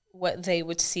what they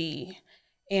would see.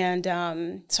 And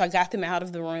so I got them out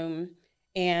of the room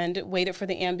and waited for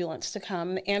the ambulance to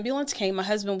come. The ambulance came. My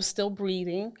husband was still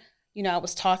breathing. You know, I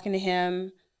was talking to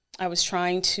him. I was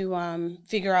trying to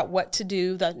figure out what to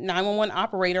do. The 911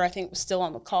 operator, I think, was still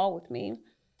on the call with me.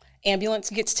 Ambulance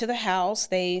gets to the house.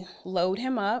 They load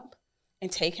him up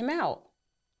and take him out.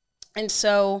 And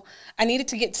so I needed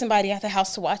to get somebody at the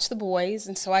house to watch the boys.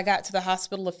 And so I got to the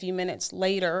hospital a few minutes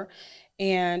later.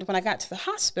 And when I got to the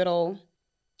hospital,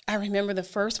 I remember the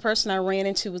first person I ran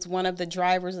into was one of the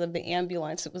drivers of the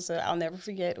ambulance. I'll never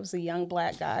forget, it was a young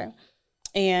black guy.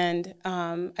 And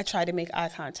I tried to make eye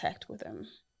contact with him.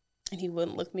 And he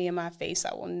wouldn't look me in my face.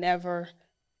 I'll never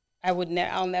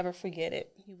forget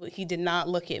it. He did not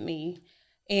look at me.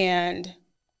 And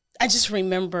I just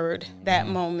remembered that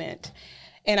moment.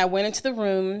 And I went into the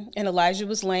room, and Elijah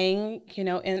was laying,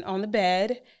 on the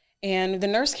bed. And the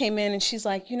nurse came in, and she's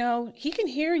like, he can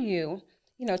hear you.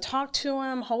 Talk to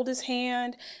him, hold his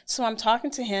hand. So I'm talking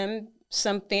to him.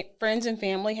 Some friends and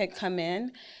family had come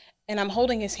in, and I'm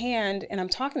holding his hand, and I'm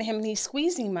talking to him, and he's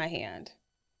squeezing my hand,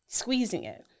 squeezing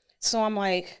it. So I'm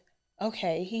like,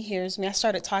 okay, he hears me. I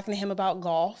started talking to him about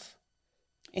golf,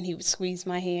 and he would squeeze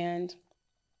my hand.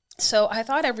 So I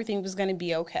thought everything was going to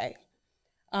be okay.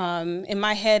 In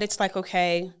my head, it's like,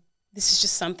 okay, this is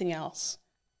just something else.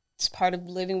 It's part of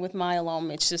living with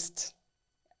myeloma. It's just,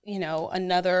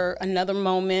 another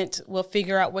moment. We'll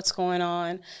figure out what's going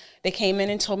on. They came in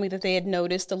and told me that they had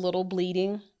noticed a little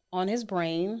bleeding on his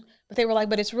brain, but they were like,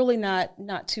 but it's really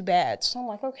not too bad. So I'm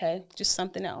like, okay, just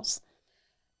something else.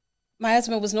 My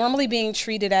husband was normally being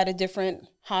treated at a different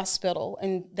hospital,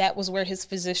 and that was where his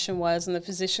physician was. And the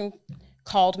physician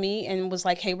called me and was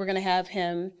like, hey, we're going to have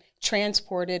him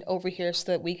transported over here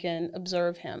so that we can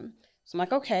observe him. So I'm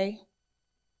like, okay.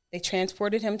 They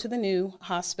transported him to the new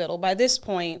hospital. By this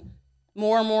point,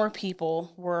 more and more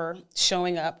people were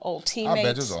showing up, old teammates. I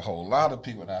bet there's a whole lot of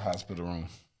people in that hospital room.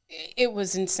 It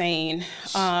was insane.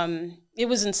 It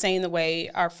was insane the way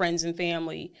our friends and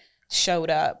family showed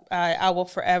up. I will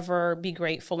forever be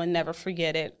grateful and never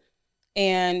forget it.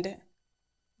 And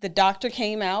the doctor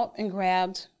came out and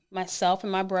grabbed myself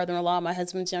and my brother-in-law, my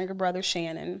husband's younger brother,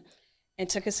 Shannon, and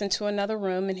took us into another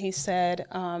room. And he said,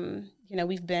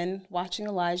 we've been watching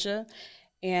Elijah,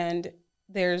 and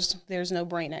there's no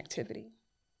brain activity.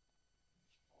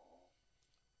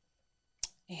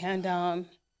 And I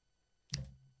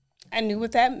knew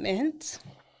what that meant.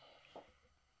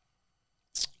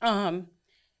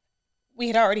 We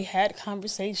had already had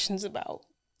conversations about,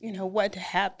 what to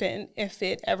happen if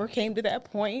it ever came to that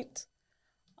point.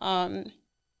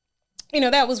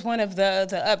 That was one of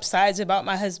the upsides about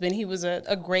my husband. He was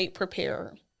a great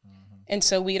preparer. Mm-hmm. And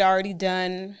so we'd already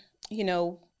done,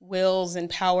 wills and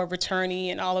power of attorney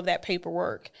and all of that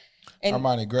paperwork. And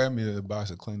Armani, grab me a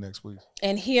box of Kleenex, please.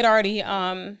 And he had already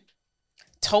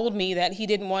told me that he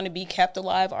didn't want to be kept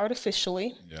alive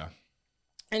artificially. Yeah.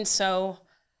 And so...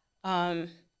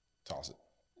 Toss it.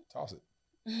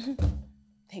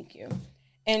 Thank you.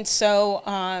 And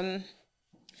so,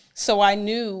 so I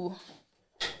knew,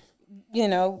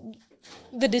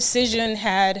 the decision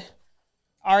had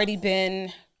already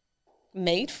been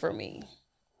made for me.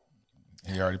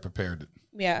 He already prepared it.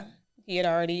 Yeah, he had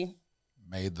already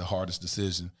made the hardest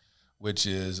decision, which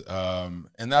is, and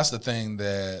that's the thing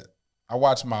that I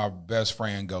watched my best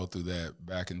friend go through that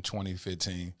back in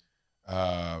 2015.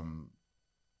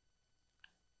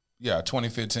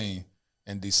 2015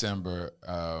 in December.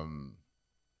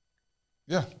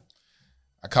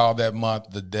 I called that month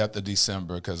the death of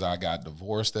December because I got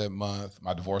divorced that month.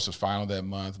 My divorce was final that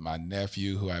month. My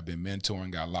nephew, who I'd been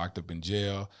mentoring, got locked up in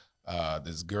jail.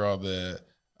 This girl that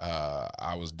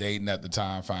I was dating at the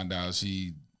time found out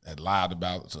she had lied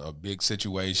about a big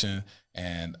situation,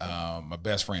 and my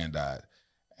best friend died.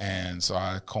 And so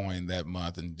I coined that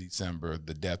month in December,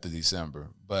 the death of December.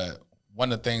 But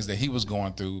one of the things that he was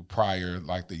going through prior,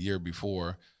 like the year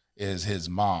before, is his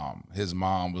mom. His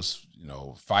mom was,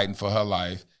 fighting for her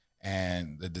life,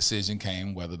 and the decision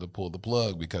came whether to pull the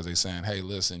plug because they're saying, "Hey,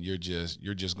 listen, you're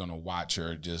just going to watch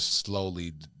her just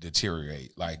slowly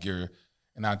deteriorate."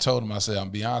 And I told him, I said, "I'm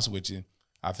be honest with you,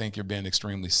 I think you're being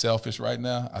extremely selfish right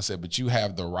now." I said, "But you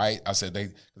have the right." I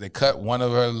said, they cut one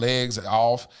of her legs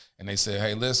off, and they said,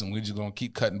 "Hey, listen, we're just going to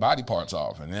keep cutting body parts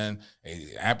off." And then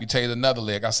they amputated another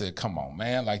leg. I said, "Come on,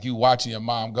 man, you watching your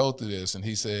mom go through this." And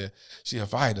he said, "She's a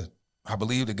fighter. I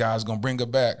believe the God's going to bring her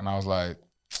back." And I was like,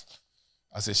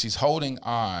 I said, "She's holding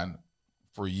on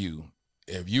for you.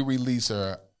 If you release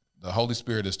her, the Holy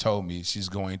Spirit has told me she's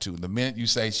going to. The minute you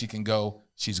say she can go,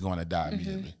 she's going to die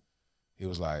immediately." Mm-hmm. He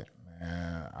was like,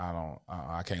 "Man,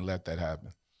 I can't let that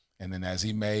happen." And then as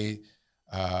he made,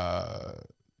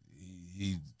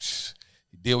 he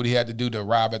did what he had to do to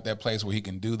arrive at that place where he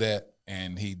can do that,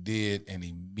 and he did, and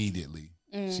immediately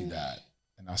she died.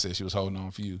 And I said, "She was holding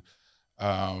on for you."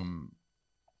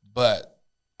 But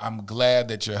I'm glad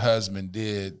that your husband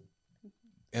did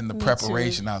in the Me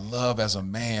preparation. too. I love as a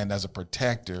man, as a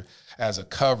protector, as a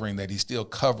covering, that he still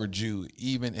covered you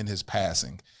even in his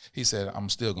passing. He said, I'm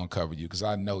still going to cover you because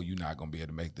I know you're not going to be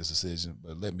able to make this decision,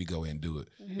 but let me go ahead and do it.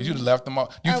 Because you'd have left them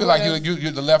all. You I feel like would've.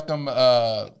 you'd have left them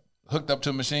hooked up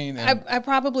to a machine? And I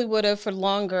probably would have for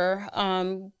longer.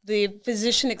 The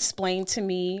physician explained to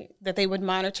me that they would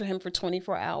monitor him for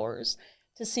 24 hours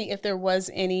to see if there was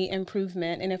any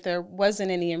improvement. And if there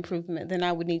wasn't any improvement, then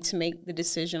I would need to make the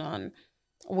decision on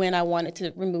when I wanted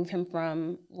to remove him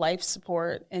from life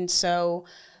support. And so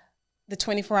the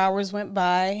 24 hours went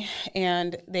by,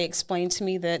 and they explained to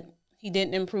me that he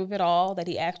didn't improve at all, that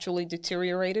he actually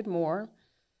deteriorated more.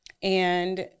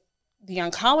 And the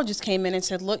oncologist came in and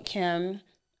said, look, Kim,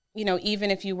 even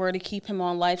if you were to keep him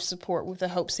on life support with the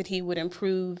hopes that he would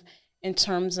improve in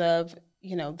terms of,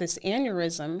 this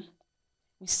aneurysm,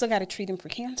 we still got to treat him for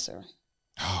cancer.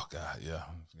 oh God, yeah,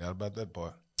 forgot about that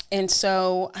part. And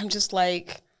so I'm just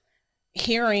like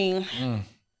hearing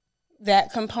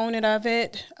that component of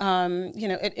it,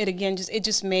 it again, it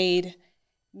just made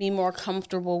me more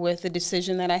comfortable with the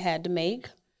decision that I had to make.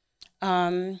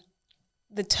 The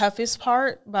toughest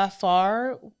part by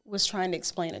far was trying to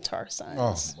explain it to our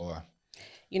sons. Oh boy.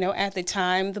 At the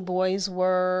time, the boys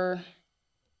were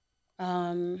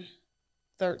 13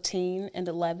 and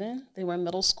 11. They were in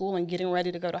middle school and getting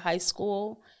ready to go to high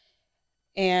school.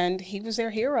 And he was their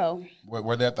hero.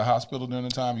 Were they at the hospital during the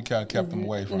time? You kind of kept them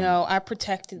away from No, I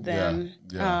protected them.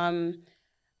 Yeah. And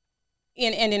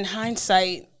in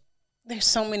hindsight, there's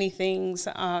so many things,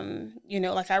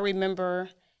 like I remember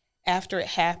after it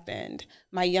happened,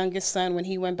 my youngest son, when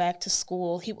he went back to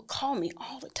school, he would call me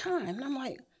all the time. And I'm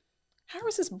like, how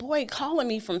is this boy calling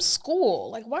me from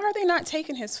school? Like, why are they not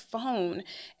taking his phone?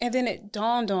 And then it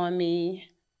dawned on me,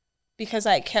 because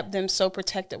I kept them so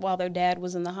protected while their dad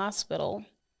was in the hospital.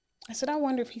 I said, I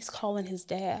wonder if he's calling his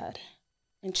dad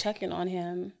and checking on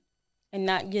him and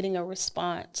not getting a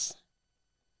response.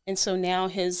 And so now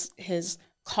his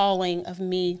calling of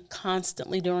me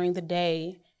constantly during the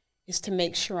day is to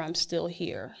make sure I'm still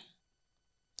here.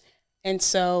 And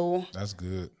so that's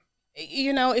good.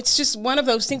 It's just one of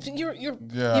those things.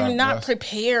 You're not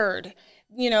prepared.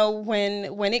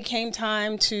 When it came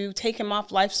time to take him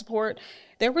off life support,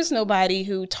 there was nobody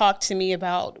who talked to me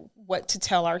about what to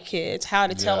tell our kids, how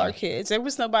to tell our kids. There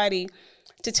was nobody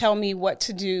to tell me what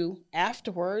to do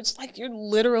afterwards. Like, you're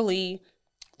literally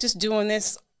just doing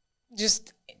this,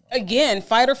 just again,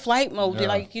 fight or flight mode. Yeah.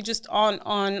 Like, you're just on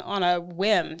a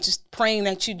whim, just praying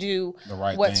that you do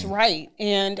what's right.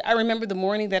 And I remember the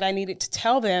morning that I needed to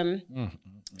tell them,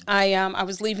 I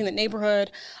was leaving the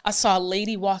neighborhood. I saw a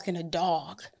lady walking a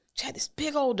dog. She had this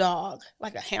big old dog,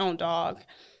 like a hound dog.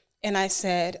 And I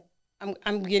said,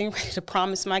 I'm getting ready to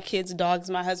promise my kids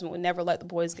dogs. My husband would never let the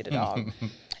boys get a dog.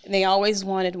 And they always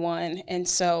wanted one. And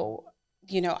so,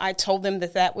 I told them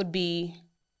that would be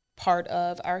part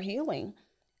of our healing.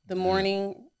 The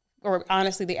morning, or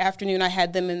honestly, the afternoon, I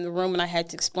had them in the room and I had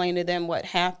to explain to them what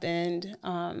happened,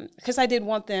 because I did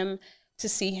want them to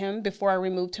see him before I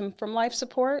removed him from life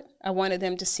support. I wanted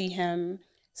them to see him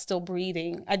still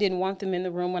breathing. I didn't want them in the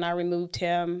room when I removed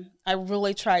him. I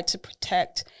really tried to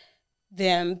protect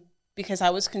them because I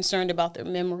was concerned about their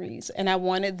memories, and I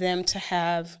wanted them to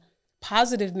have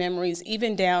positive memories,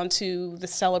 even down to the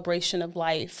celebration of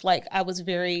life. Like, I was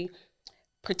very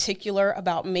particular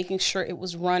about making sure it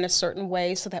was run a certain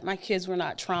way so that my kids were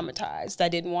not traumatized. I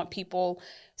didn't want people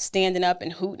standing up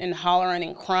and hooting and hollering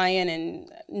and crying,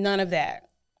 and none of that,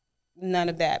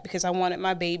 because I wanted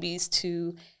my babies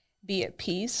to be at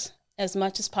peace as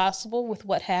much as possible with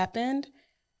what happened,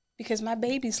 because my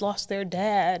babies lost their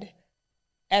dad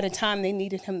at a time they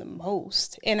needed him the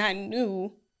most. And I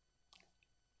knew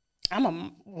I'm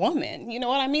a woman, you know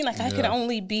what I mean? Like, I could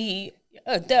only be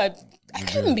I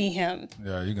couldn't be him.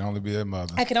 Yeah, you can only be a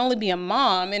mother. I could only be a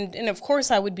mom. And of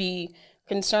course I would be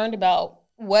concerned about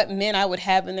what men I would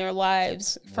have in their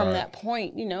lives from that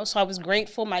point, So I was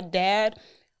grateful. My dad,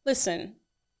 listen,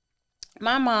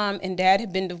 my mom and dad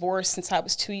had been divorced since I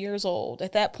was 2 years old.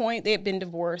 At that point, they had been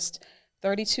divorced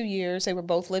 32 years. They were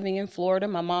both living in Florida.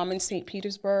 My mom in St.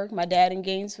 Petersburg, my dad in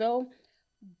Gainesville.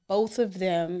 Both of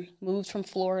them moved from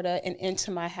Florida and into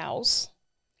my house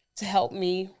to help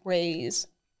me raise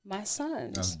my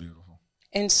sons. That's beautiful.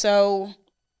 And so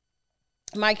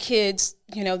my kids,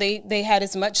 they had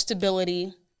as much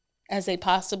stability as they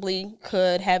possibly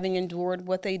could, having endured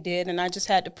what they did. And I just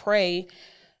had to pray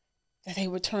that they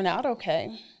would turn out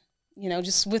okay.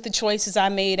 Just with the choices I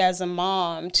made as a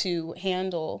mom to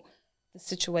handle the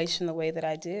situation the way that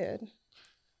I did.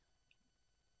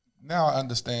 Now I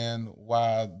understand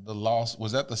why the loss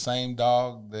was that the same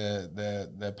dog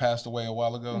that passed away a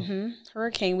while ago.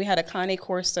 Hurricane. We had a Cane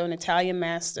Corso, an Italian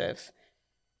Mastiff,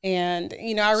 and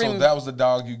I So remember. that was the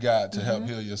dog you got to help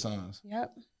heal your sons.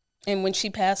 Yep. And when she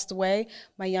passed away,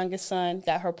 my youngest son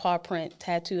got her paw print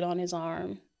tattooed on his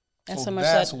arm. That's So how much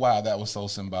that's why that was so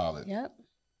symbolic. Yep.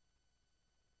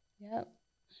 Yep.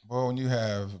 Well, when you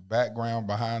have background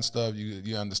behind stuff,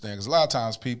 you understand. Because a lot of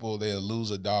times people, they'll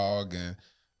lose a dog and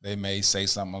they may say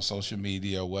something on social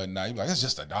media or whatnot. You're like, it's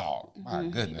just a dog. My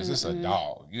goodness, it's a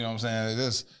dog. You know what I'm saying?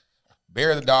 Just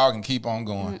bury the dog and keep on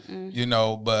going.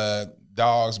 But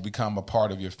dogs become a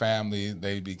part of your family.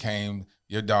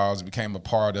 Your dogs became a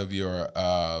part of your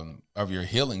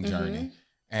healing journey.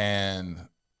 And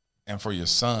for your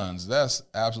sons, that's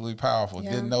absolutely powerful.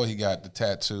 Yeah. Didn't know he got the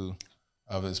tattoo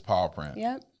of his paw print.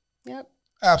 Yep. Yep.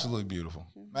 Absolutely beautiful.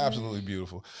 Absolutely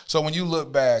beautiful. So when you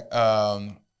look back,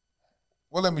 well,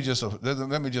 let me just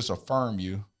affirm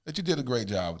you that you did a great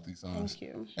job with these sons. Thank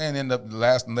you. And end up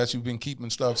unless you've been keeping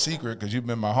stuff secret because you've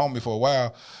been my homie for a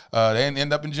while, they didn't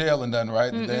end up in jail and nothing,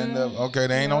 right? They end up,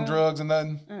 they ain't on drugs and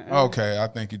nothing. Okay, I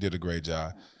think you did a great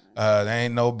job. They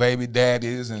ain't no baby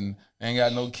daddies and ain't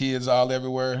got no kids all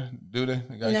everywhere, do they?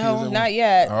 They got No, kids not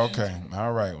yet. Okay,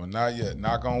 all right. Well, not yet.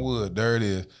 Knock on wood. There it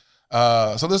is.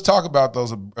 So let's talk about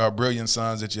those brilliant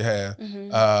sons that you have,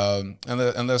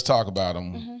 and let's talk about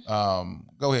them.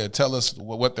 Go ahead, tell us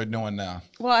what they're doing now.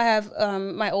 Well, I have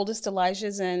my oldest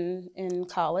Elijah's in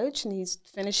college, and he's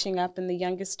finishing up. And the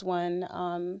youngest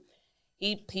one,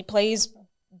 he plays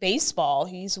baseball.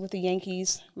 He's with the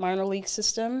Yankees minor league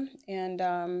system, and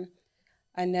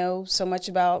I know so much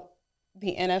about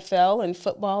the NFL and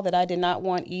football that I did not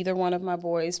want either one of my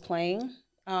boys playing.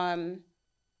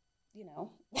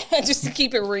 Just to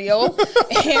keep it real,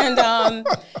 and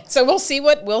so we'll see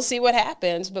what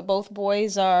happens. But both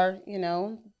boys are,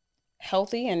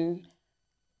 healthy and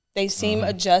they seem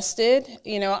adjusted.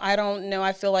 I don't know.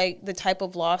 I feel like the type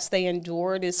of loss they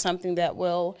endured is something that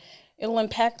it'll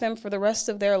impact them for the rest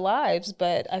of their lives.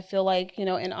 But I feel like,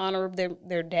 in honor of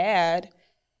their dad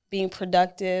being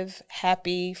productive,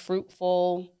 happy,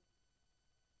 fruitful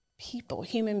people,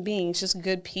 human beings, just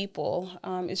good people.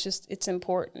 It's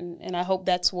important. And I hope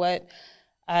that's what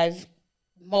I've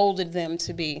molded them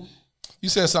to be. You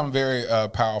said something very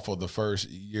powerful the first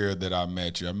year that I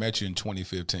met you. I met you in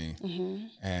 2015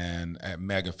 and at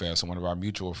MegaFest, and one of our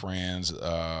mutual friends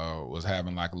was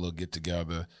having like a little get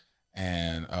together.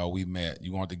 And we met.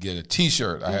 You wanted to get a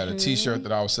T-shirt. I had a T-shirt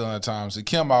that I was selling at the time. So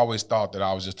Kim always thought that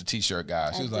I was just a T-shirt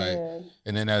guy. She was like,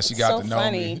 and then as she got to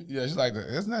know me, she's like,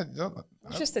 isn't that?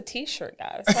 I'm just a T-shirt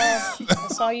guy.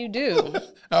 That's all you do.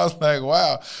 I was like,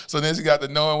 wow. So then she got to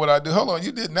knowing what I do. Hold on,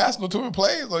 you did national touring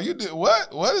plays, or you did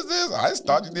what? What is this? I just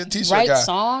thought you did T-shirt write guy.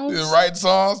 Songs. Write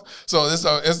songs. So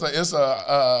it's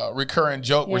a recurring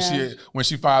joke when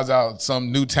she finds out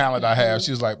some new talent I have.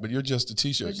 She's like, but you're just a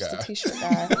T-shirt guy. Just a T-shirt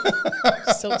guy.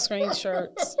 Silk screen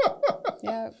shirts.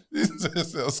 Yeah.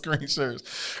 Silk screen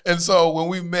shirts. And so when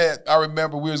we met, I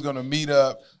remember we was going to meet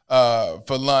up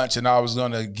for lunch, and I was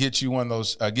going to get you one of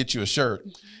those, get you a shirt,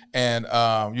 and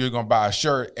you were going to buy a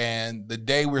shirt. And the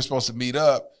day we were supposed to meet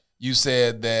up, you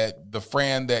said that the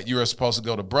friend that you were supposed to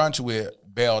go to brunch with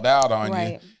bailed out on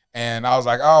you. And I was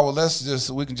like, oh, well,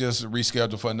 we can just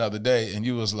reschedule for another day. And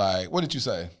you was like, what did you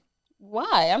say?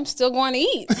 Why? I'm still going to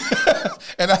eat.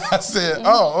 And I said,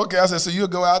 oh, okay. I said, so you'll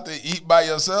go out to eat by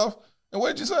yourself? And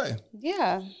what did you say?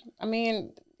 Yeah. I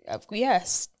mean,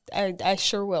 yes, I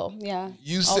sure will. Yeah.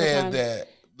 You said that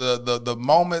the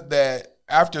moment that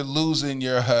after losing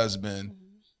your husband,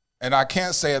 and I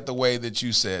can't say it the way that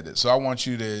you said it, so I want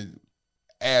you to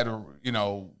add,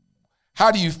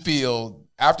 how do you feel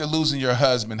after losing your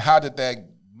husband? How did that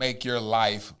make your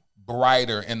life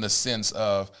brighter in the sense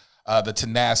of the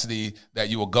tenacity that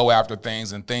you will go after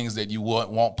things and things that you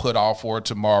won't put off for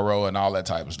tomorrow and all that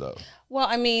type of stuff? Well,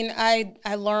 I mean,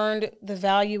 I learned the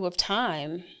value of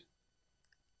time.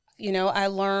 I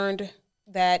learned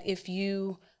that if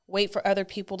you wait for other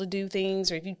people to do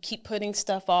things, or if you keep putting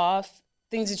stuff off,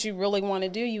 things that you really want to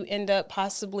do, you end up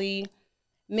possibly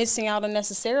missing out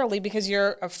unnecessarily because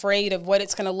you're afraid of what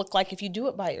it's going to look like if you do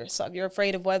it by yourself. You're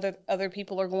afraid of what other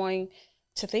people are going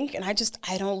to think. And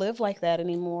I don't live like that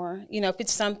anymore. If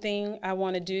it's something I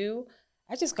want to do,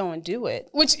 I just go and do it,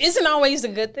 which isn't always a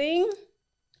good thing.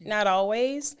 Not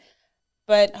always.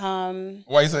 But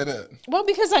why you say that? Well,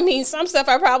 because some stuff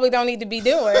I probably don't need to be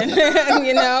doing,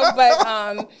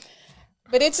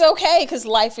 but it's okay because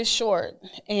life is short,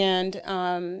 and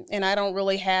I don't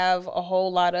really have a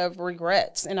whole lot of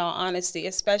regrets, in all honesty,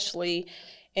 especially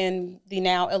in the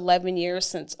now 11 years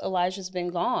since Elijah's been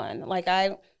gone. Like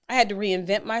I I had to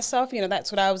reinvent myself. You know,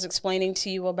 that's what I was explaining to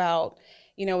you about,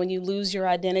 you know, when you lose your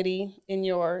identity in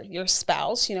your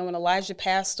spouse. You know, when Elijah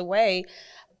passed away,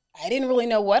 I didn't really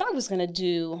know what I was going to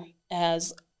do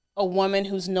as a woman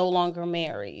who's no longer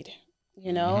married.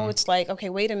 You know, it's like, okay,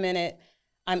 wait a minute.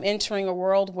 I'm entering a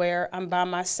world where I'm by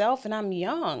myself and I'm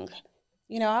young.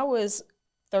 You know, I was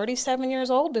 37 years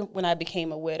old when I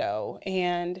became a widow.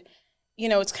 And, you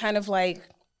know, it's kind of like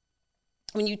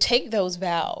when you take those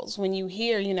vows, when you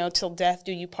hear, you know, till death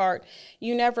do you part,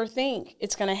 you never think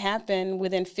it's going to happen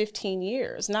within 15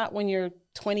 years, not when you're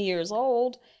 20 years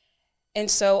old.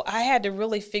 And so I had to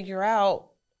really figure out,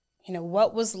 you know,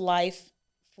 what was life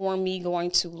for me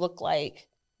going to look like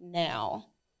now?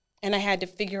 And I had to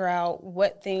figure out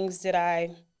what things did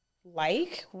I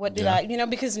like? What did I, you know,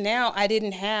 because now I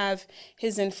didn't have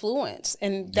his influence.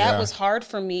 And that was hard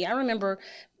for me. I remember,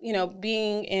 you know,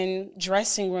 being in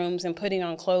dressing rooms and putting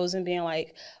on clothes and being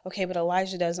like, okay, but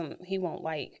Elijah he won't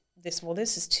like this. Well,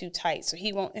 this is too tight. So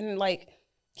he won't. And like,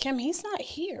 Kim, he's not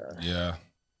here. Yeah.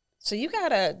 So you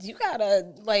gotta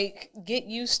like get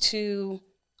used to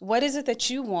what is it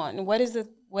that you want and what is it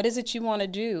you want to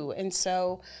do. And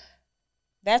so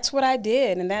that's what I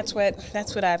did, and that's what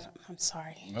I'm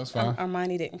sorry. That's fine.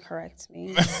 Armani didn't correct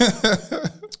me.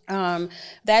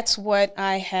 That's what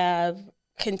I have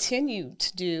continued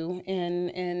to do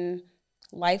in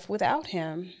life without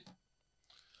him.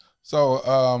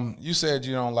 So you said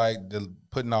you don't like the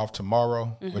putting off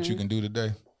tomorrow what you can do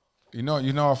today. You know, I'm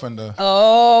finna.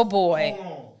 Oh boy.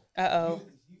 Uh-oh.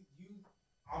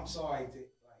 I'm sorry.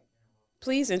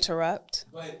 Please interrupt.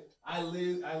 But I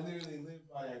literally live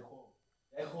by that quote.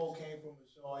 That quote came from a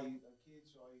show a kid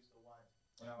show I used to watch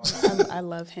when I was I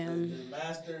love him. The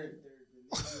master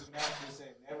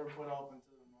said, never put off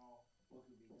until tomorrow what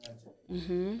could be done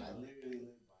today. I literally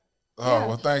live by that. Oh,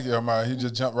 well, thank you, Armani. He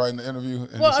just jumped right in the interview.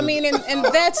 Well, I mean, and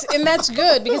that's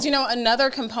good because, you know, another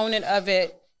component of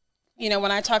it, you know,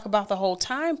 when I talk about the whole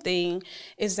time thing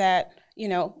is that, you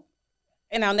know,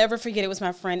 and I'll never forget, it was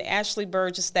my friend Ashley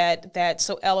Burgess that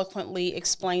so eloquently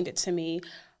explained it to me.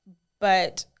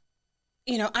 But,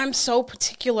 you know, I'm so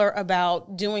particular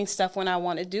about doing stuff when I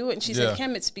want to do it. And she said,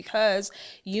 Kim, it's because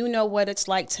you know what it's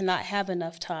like to not have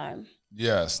enough time.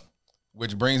 Yes.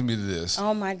 Which brings me to this.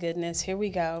 Oh, my goodness. Here we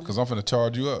go. Because I'm finna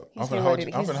charge you up. I'm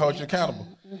finna hold you accountable.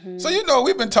 So, you know,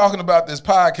 we've been talking about this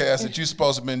podcast that you're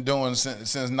supposed to have been doing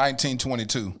since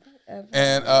 1922.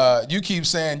 And you keep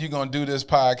saying you're going to do this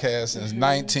podcast since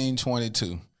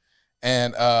 1922.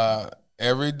 And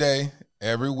every day,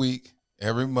 every week,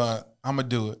 every month, I'm going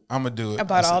to do it. I'm going to do it.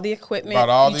 About all the equipment. About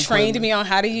all you the trained equipment. me on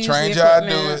how to use trained the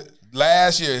equipment. y'all to do it.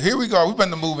 Last year, here we go. We've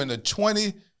been to move into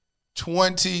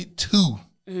 2022.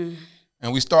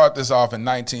 And we started this off in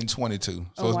 1922.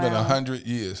 So it's been 100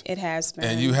 years. It has been.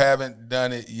 And you haven't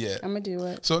done it yet. I'm going to do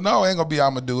it. So no, it ain't going to be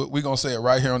I'm going to do it. We're going to say it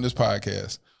right here on this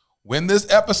podcast. When this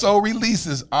episode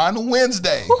releases on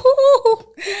Wednesday,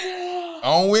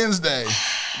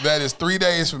 that is 3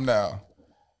 days from now,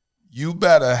 you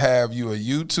better have you a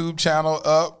YouTube channel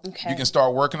up. Okay. You can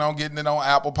start working on getting it on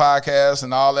Apple Podcasts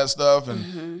and all that stuff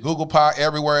and Google Pod,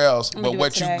 everywhere else. But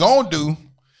what you going to do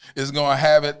is going to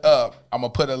have it up. I'm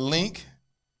going to put a link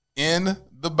in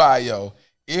the bio.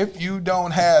 If you don't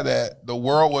have that, the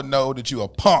world will know that you a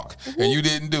punk and you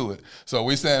didn't do it. So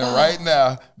we're saying right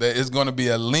now that it's going to be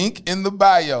a link in the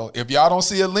bio. If y'all don't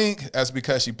see a link, that's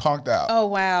because she punked out. Oh,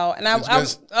 wow. And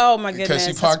oh, my goodness. Because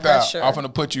she punked out. I'm going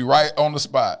to put you right on the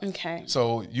spot. Okay.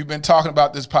 So you've been talking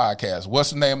about this podcast.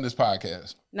 What's the name of this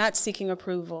podcast? Not Seeking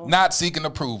Approval. Not Seeking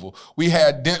Approval. We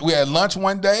had lunch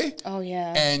one day. Oh,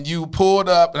 yeah. And you pulled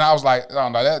up, and I was like, oh,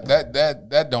 no,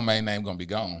 that domain name going to be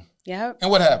gone. Yep.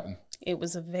 And what happened? It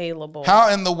was available.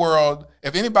 How in the world,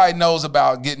 if anybody knows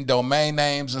about getting domain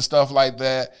names and stuff like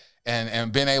that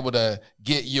and being able to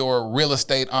get your real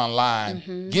estate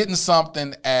online, getting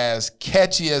something as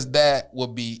catchy as that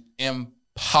would be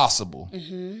impossible.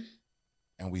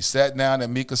 And we sat down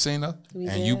at Mi Casino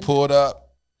and you pulled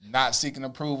up, Not Seeking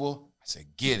Approval. I said,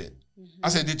 get it. I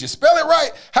said, did you spell it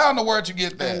right? How in the world you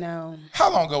get that? I know.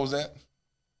 How long ago was that?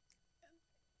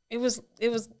 It was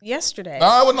yesterday.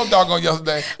 No, it wasn't no doggone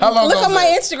yesterday. How long Look ago on was my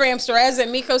that? Instagram story. I was at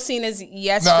Mi Casino's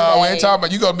yesterday. No, we ain't talking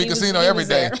about, you go to Mi Casino every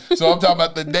day. there. So I'm talking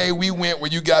about the day we went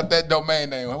where you got that domain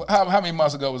name. How many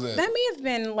months ago was that? That may have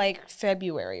been like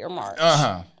February or March.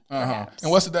 Perhaps.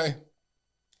 And what's the day?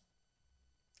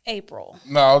 April.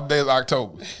 No, the day is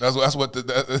October. That's what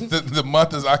the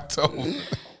month is October.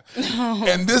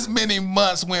 And this many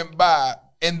months went by,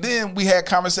 and then we had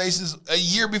conversations a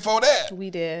year before that. We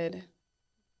did.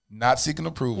 Not Seeking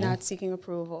Approval. Not Seeking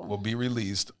Approval. Will be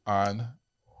released on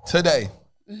today.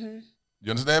 You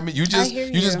understand me? You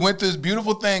hear just you. went through this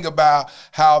beautiful thing about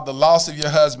how the loss of your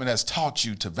husband has taught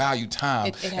you to value time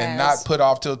It and has. not put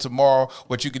off till tomorrow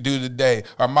what you could do today.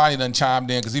 Armani done chimed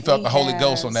in because he felt He the Holy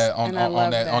Ghost on has, that and I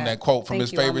love on that quote from Thank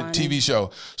his you, favorite Armani. TV show.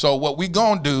 So what we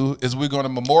gonna do is we're gonna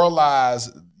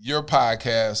memorialize your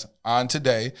podcast on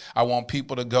today. I want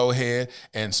people to go ahead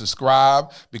and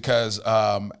subscribe because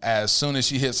as soon as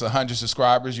she hits 100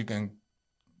 subscribers, you can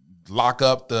lock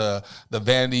up the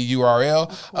vanity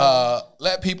URL.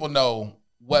 Let people know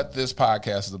what this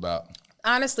podcast is about.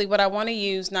 Honestly, what I want to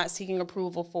use Not Seeking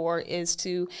Approval for is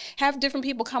to have different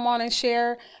people come on and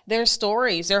share their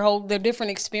stories, their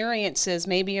different experiences,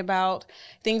 maybe about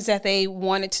things that they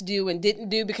wanted to do and didn't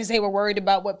do because they were worried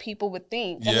about what people would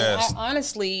think. Yes. I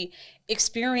honestly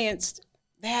experienced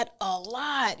that a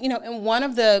lot. And one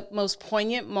of the most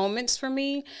poignant moments for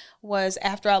me was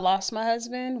after I lost my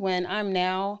husband, when I'm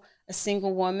now a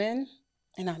single woman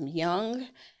and I'm young.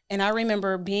 And I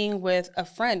remember being with a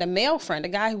friend, a male friend, a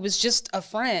guy who was just a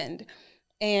friend.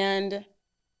 And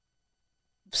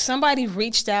somebody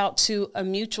reached out to a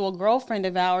mutual girlfriend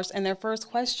of ours. And their first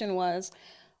question was,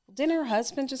 didn't her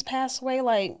husband just pass away?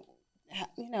 Like,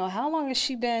 how long has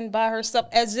she been by herself?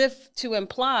 As if to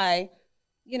imply,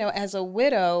 as a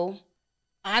widow,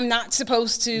 I'm not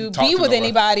supposed to be with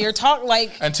anybody or talk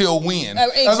like. Until when?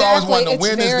 Exactly. That's always wondering,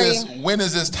 It's when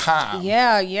is this time?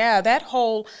 Yeah. That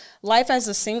whole life as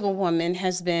a single woman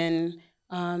has been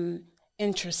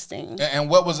interesting. And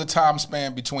what was the time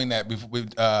span between that,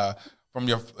 from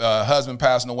your husband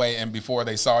passing away and before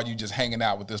they saw you just hanging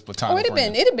out with this platonic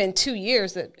friend? It had been 2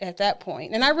 years at that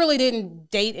point, and I really didn't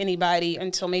date anybody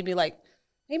until maybe like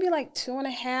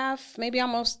 2.5, maybe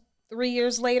almost 3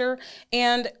 years later.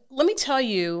 And let me tell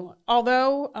you,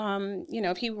 although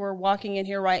if he were walking in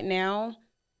here right now,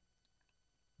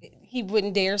 he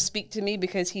wouldn't dare speak to me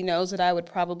because he knows that I would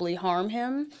probably harm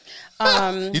him.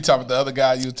 You talking about the other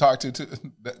guy you talked to too?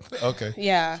 Okay.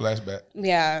 Yeah. Flashback.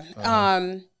 Yeah.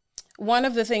 One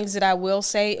of the things that I will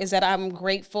say is that I'm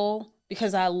grateful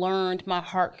because I learned my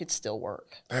heart could still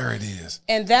work. There it is.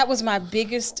 And that was my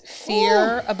biggest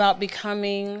fear about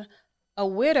becoming a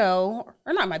widow,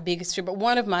 or not my biggest fear, but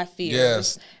one of my fears.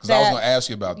 Yes, because I was going to ask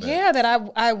you about that. Yeah,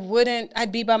 that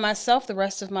I'd be by myself the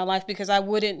rest of my life because I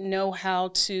wouldn't know how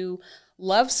to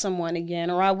love someone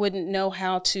again, or I wouldn't know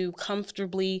how to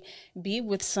comfortably be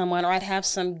with someone, or I'd have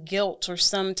some guilt or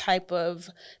some type of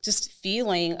just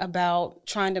feeling about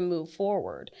trying to move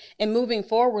forward. And moving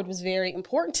forward was very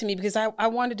important to me because I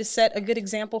wanted to set a good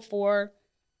example for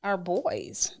our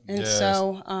boys. And Yes.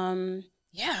 So,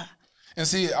 yeah. And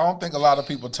see, I don't think a lot of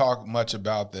people talk much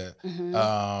about that.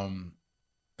 Mm-hmm.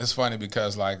 It's funny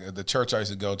because like the church I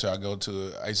used to go to,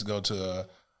 it's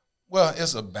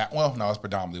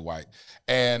predominantly white.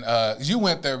 And you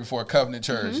went there before Covenant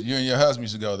Church. Mm-hmm. You and your husband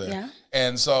used to go there. Yeah.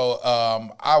 And so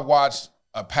I watched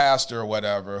a pastor or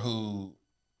whatever who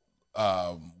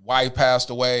wife passed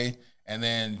away. And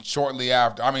then shortly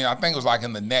after, I think it was like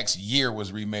in the next year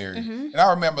was remarried. Mm-hmm. And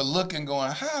I remember looking,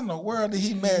 going, how in the world did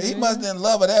he marry? He must didn't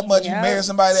love her that much. Yep. You married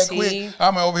somebody that See? quick.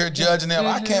 I'm over here judging them.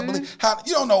 I can't believe how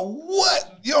you don't know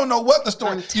what the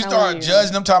story. I'm You telling start you.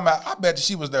 judging them, talking about, I bet you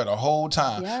she was there the whole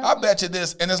time. Yep. I bet you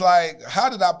this. And it's like, how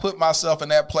did I put myself in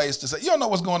that place to say, you don't know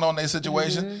what's going on in their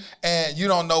situation. Mm-hmm. And you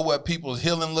don't know what people's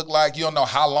healing look like. You don't know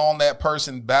how long that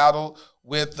person battled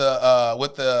with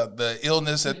the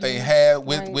illness that they had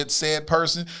with said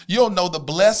person. You don't know the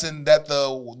blessing that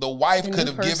the wife could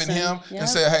have given him and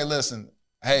said, hey, listen,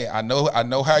 hey, I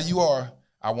know how you are.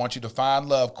 I want you to find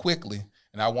love quickly.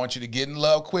 And I want you to get in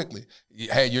love quickly.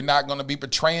 Hey, you're not going to be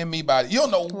betraying me by it. You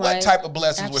don't know what type of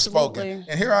blessings were spoken.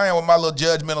 And here I am with my little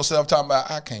judgmental self talking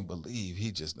about, I can't believe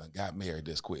he just got married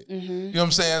this quick. Mm-hmm. You know what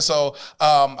I'm saying? So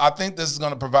I think this is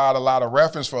going to provide a lot of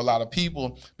reference for a lot of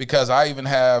people because I even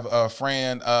have a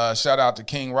friend, shout out to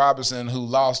King Robinson, who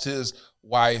lost his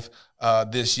wife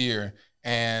this year.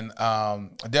 And I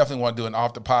definitely want to do an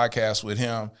off the podcast with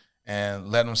him and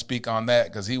let him speak on that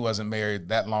because he wasn't married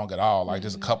that long at all, like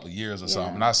just a couple of years or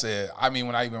something. And I said,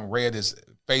 when I even read his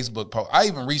Facebook post, I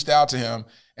even reached out to him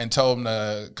and told him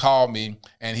to call me,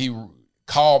 and he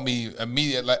called me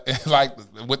immediately, like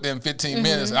within 15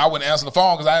 minutes, and I wouldn't answer the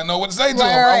phone because I didn't know what to say to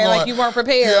him. Right, like you weren't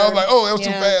prepared. Yeah, I was like, oh, it was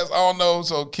too fast. I don't know.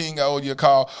 So King, I owe you a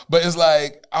call. But it's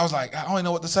like, I was like, I don't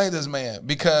know what to say to this man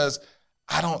because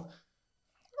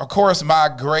of course, my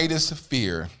greatest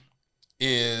fear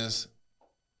is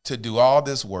to do all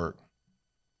this work,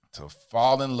 to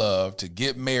fall in love, to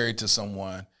get married to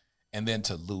someone, and then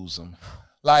to lose them.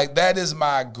 Like, that is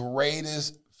my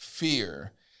greatest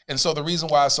fear. And so the reason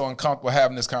why I'm so uncomfortable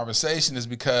having this conversation is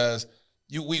because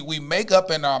we make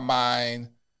up in our mind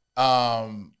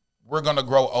we're gonna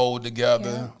grow old together.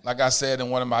 Yeah. Like I said in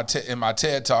one of my in my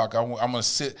TED talk, I'm gonna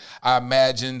sit. I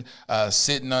imagine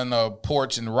sitting on a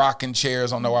porch and rocking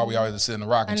chairs. I don't know why we always sit in the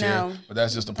rocking chair, but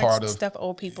that's just a part of stuff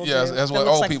old people yeah, do. that's That what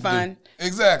looks old like people fun. do.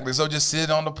 Exactly. So just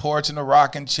sit on the porch in a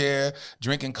rocking chair,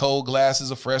 drinking cold glasses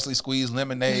of freshly squeezed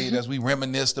lemonade as we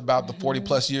reminisced about the 40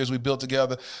 plus years we built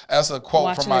together. That's a quote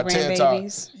Watching from my the TED talk.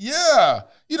 grandbabies. Yeah,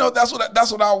 that's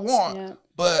what I want. Yeah.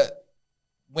 But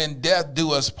when death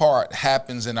do us part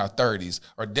happens in our 30s,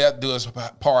 or death do us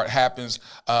part happens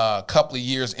a couple of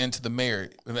years into the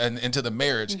marriage,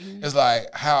 it's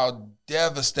like how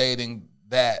devastating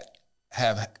that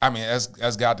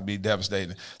that's got to be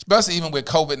devastating, especially even with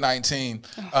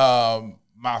COVID-19.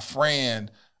 My friend,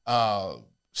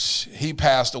 he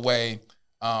passed away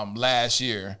last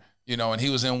year, and he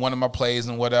was in one of my plays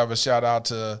and whatever. Shout out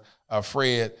to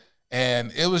Fred,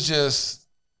 and it was just.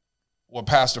 Well,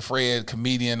 Pastor Fred,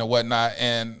 comedian or whatnot,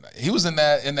 and he was in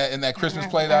that Christmas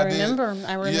play that I did.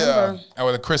 I remember. Yeah,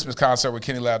 or the Christmas concert with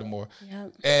Kenny Lattimore.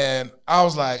 Yep. And I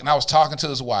was like, and I was talking to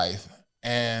his wife,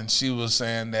 and she was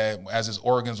saying that as his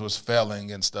organs was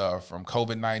failing and stuff from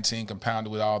COVID-19, compounded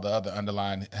with all the other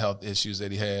underlying health issues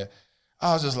that he had,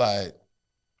 I was just like,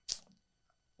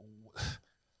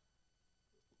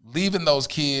 leaving those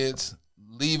kids,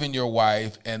 leaving your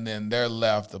wife, and then they're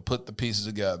left to put the pieces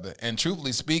together. And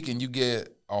truthfully speaking, you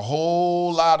get a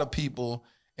whole lot of people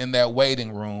in that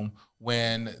waiting room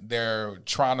when they're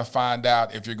trying to find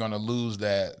out if you're going to lose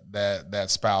that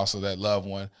spouse or that loved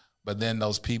one. But then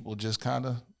those people just kind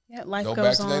of life go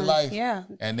goes back to their on. life. Yeah,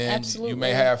 and then absolutely. You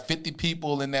may have 50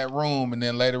 people in that room, and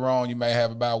then later on you may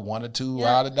have about one or two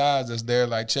out of dies that's there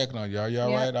like checking on you. Are you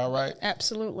all right? All right?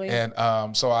 Absolutely. And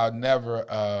so I never...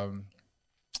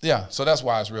 so that's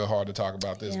why it's real hard to talk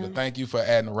about this. Yeah. But thank you for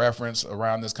adding a reference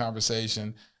around this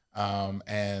conversation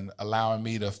and allowing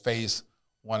me to face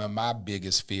one of my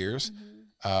biggest fears.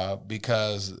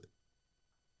 Because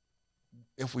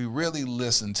if we really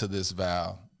listen to this,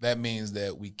 Val, that means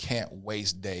that we can't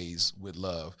waste days with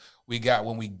love.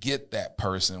 When we get that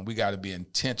person, we got to be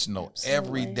intentional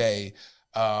every day.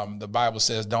 The Bible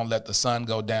says, don't let the sun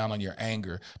go down on your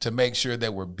anger, to make sure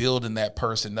that we're building that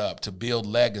person up, to build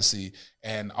legacy,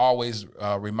 and always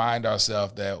remind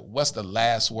ourselves that what's the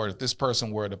last word? If this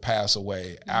person were to pass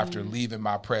away after leaving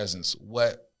my presence,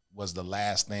 what was the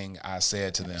last thing I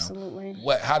said to them? Absolutely.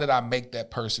 How did I make that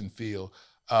person feel?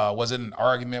 Was it an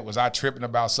argument? Was I tripping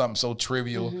about something so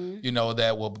trivial,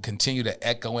 that will continue to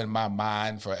echo in my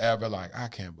mind forever? Like, I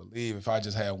can't believe if I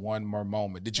just had one more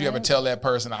moment. Did you ever tell that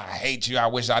person, I hate you, I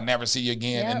wish I'd never see you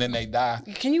again, and then they die?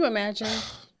 Can you imagine?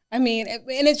 I mean, and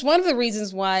it's one of the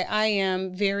reasons why I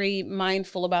am very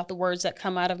mindful about the words that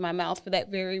come out of my mouth for that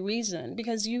very reason,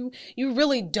 because you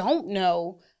really don't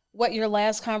know what your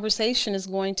last conversation is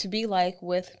going to be like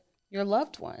with your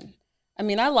loved one. I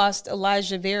mean, I lost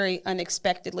Elijah very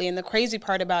unexpectedly, and the crazy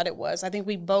part about it was I think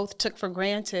we both took for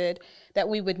granted that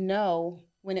we would know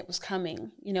when it was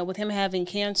coming. With him having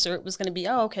cancer, it was going to be,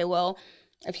 oh, okay, well,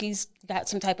 if he's got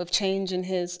some type of change in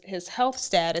his health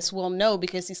status, we'll know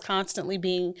because he's constantly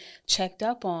being checked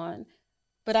up on.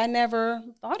 But I never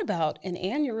thought about an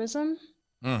aneurysm.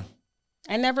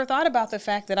 I never thought about the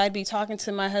fact that I'd be talking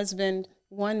to my husband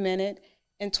 1 minute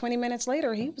and 20 minutes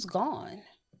later, he was gone.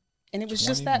 And it was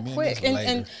just that quick.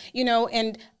 And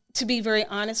to be very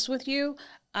honest with you,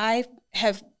 I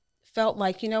have felt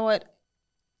like, you know what,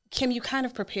 Kim, you kind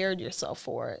of prepared yourself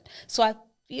for it. So I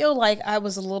feel like I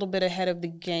was a little bit ahead of the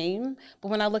game. But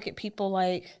when I look at people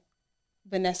like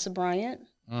Vanessa Bryant,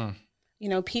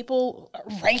 people,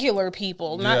 regular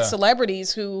people, not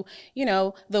celebrities who,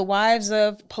 the wives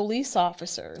of police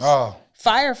officers.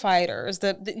 Firefighters,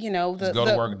 the go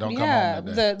to work and don't come home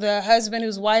that day. The husband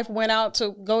whose wife went out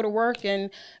to go to work and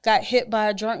got hit by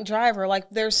a drunk driver. Like,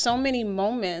 there's so many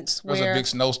moments where there's a big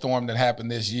snowstorm that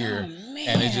happened this year,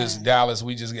 and it just Dallas.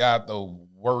 We just got the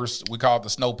worst. We call it the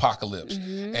snowpocalypse,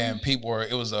 and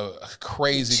it was a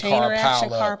crazy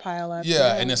car pile up.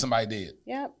 Yeah, and then somebody did.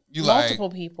 Yep, multiple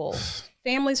people,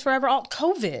 families forever. All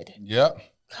COVID. Yep,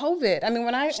 COVID. I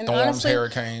mean, storms,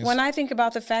 hurricanes. When I think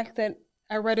about the fact that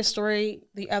I read a story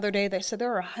the other day that said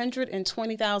there are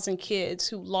 120,000 kids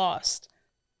who lost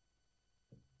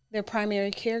their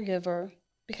primary caregiver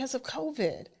because of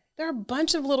COVID. There are a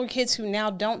bunch of little kids who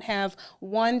now don't have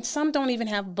one. Some don't even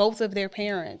have both of their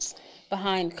parents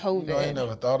behind COVID. I ain't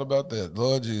never thought about that.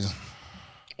 Lord Jesus.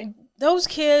 And those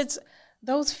kids,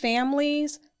 those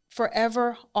families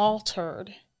forever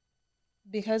altered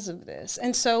because of this.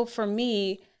 And so for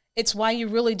me, it's why you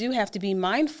really do have to be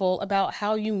mindful about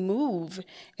how you move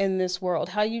in this world,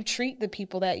 how you treat the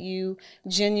people that you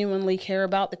genuinely care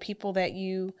about, the people that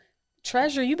you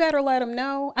Treasure, you better let them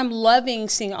know. I'm loving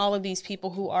seeing all of these people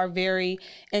who are very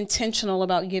intentional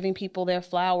about giving people their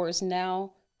flowers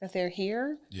now that they're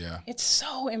here. Yeah. It's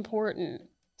so important.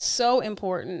 So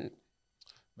important.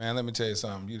 Man, let me tell you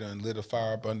something. You done lit a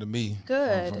fire up under me.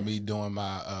 Good. From me doing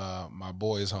my my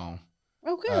boys' home.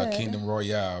 Oh, good. Kingdom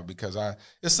Royale, because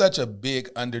it's such a big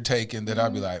undertaking that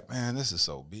I'd be like, man, this is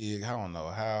so big. I don't know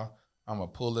how I'm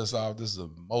gonna pull this off. This is a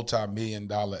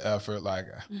multi-million-dollar effort. Like,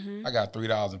 I got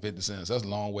 $3.50. That's a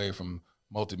long way from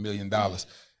multi-million dollars.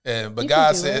 But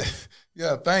God said,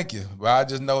 yeah, thank you. But I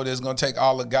just know that it's gonna take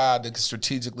all of God to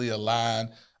strategically align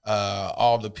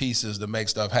all the pieces to make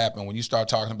stuff happen. When you start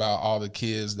talking about all the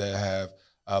kids that have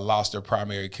lost their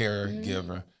primary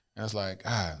caregiver, and it's like,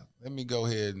 let me go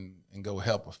ahead and go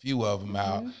help a few of them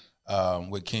out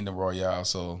with Kingdom Royale.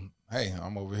 So, hey,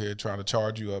 I'm over here trying to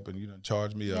charge you up, and you done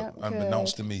charge me up,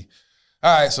 unbeknownst to me.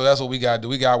 All right, so that's what we got to do.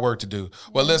 We got work to do.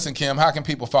 Well, listen, Kim, how can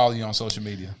people follow you on social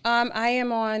media? I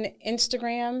am on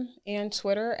Instagram and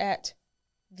Twitter at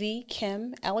the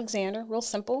Kim Alexander, real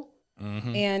simple.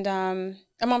 And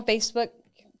I'm on Facebook,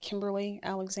 Kimberly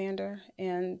Alexander,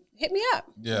 and hit me up.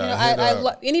 Yeah, I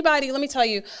love anybody. Let me tell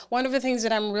you, one of the things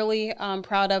that I'm really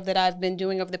proud of that I've been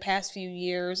doing over the past few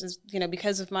years is,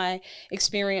 because of my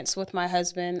experience with my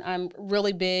husband, I'm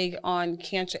really big on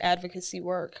cancer advocacy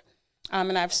work.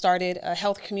 And I've started a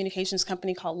health communications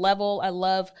company called Level. I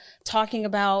love talking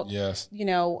about,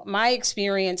 my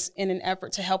experience in an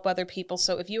effort to help other people.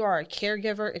 So if you are a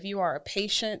caregiver, if you are a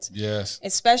patient,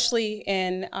 especially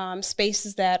in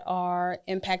spaces that are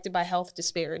impacted by health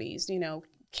disparities,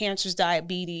 cancers,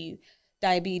 diabetes,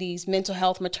 mental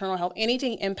health, maternal health,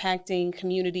 anything impacting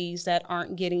communities that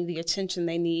aren't getting the attention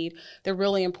they need, they're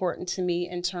really important to me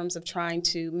in terms of trying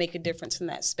to make a difference in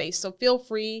that space. So feel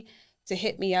free to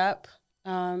hit me up.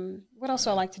 What else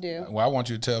do I like to do? Well, I want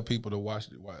you to tell people to watch,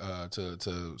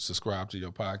 to subscribe to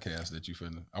your podcast that you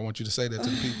finna. I want you to say that to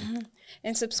the people.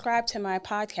 And subscribe to my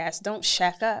podcast. Don't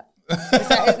shack up.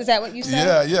 Is that what you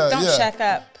said? Yeah. Don't shack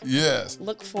up. Yes.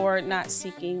 Look for Not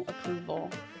Seeking Approval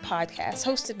podcast,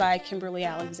 hosted by Kimberly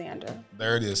Alexander.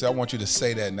 There it is. I want you to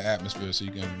say that in the atmosphere, so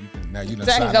you can now you done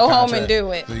so I can go home and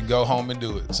do it. So you can go home and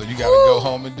do it. So you got to go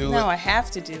home and do it. No, I have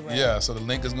to do it. Yeah. So the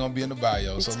link is gonna be in the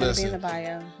bio. It's so gonna listen, be in the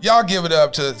bio. Y'all give it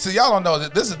up to. See, y'all don't know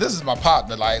that this is my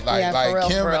partner. Like real,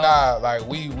 Kim for and real. I, like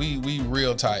we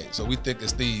real tight. So we thick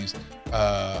as thieves.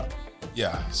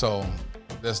 So.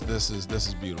 This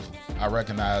is beautiful. I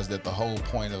recognize that the whole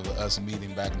point of us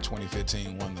meeting back in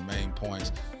 2015, one of the main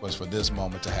points was for this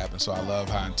moment to happen. So I love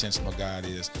how intentional God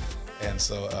is. And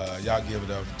so y'all give it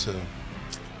up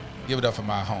for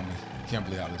my homie,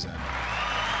 Kimberly Alexander.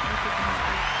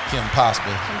 Kim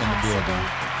Possible in the building.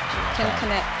 Kim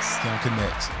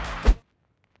Connects.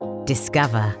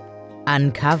 Discover,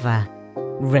 uncover,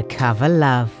 recover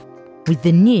love with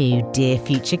the new Dear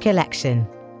Future collection.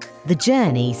 The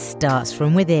journey starts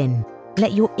from within.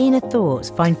 Let your inner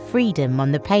thoughts find freedom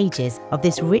on the pages of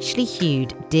this richly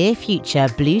hued Dear Future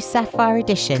Blue Sapphire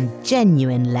Edition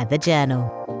genuine leather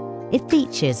journal. It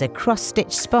features a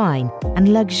cross-stitched spine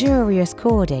and luxurious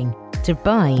cording to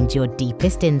bind your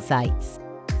deepest insights.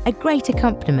 A great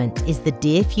accompaniment is the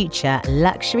Dear Future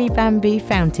luxury bamboo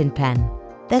fountain pen.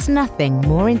 There's nothing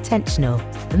more intentional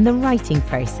than the writing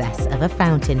process of a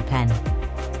fountain pen.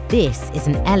 This is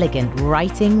an elegant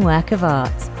writing work of art.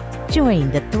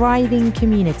 Join the thriving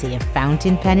community of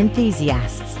fountain pen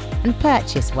enthusiasts and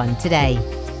purchase one today.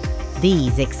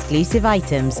 These exclusive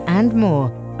items and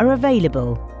more are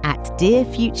available at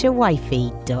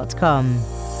dearfuturewifey.com.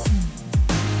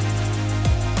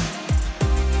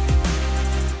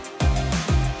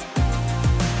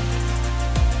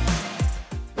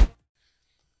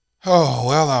 Oh,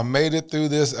 well, I made it through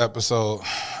this episode.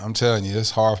 I'm telling you,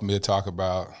 it's hard for me to talk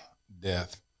about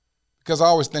death because I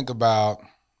always think about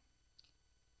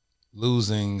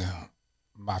losing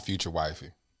my future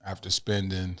wifey after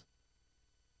spending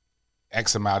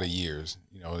X amount of years.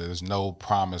 There's no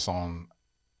promise on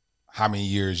how many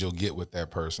years you'll get with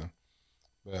that person.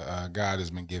 But God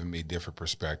has been giving me a different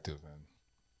perspective, and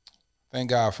thank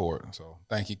God for it. So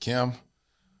thank you, Kim,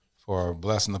 for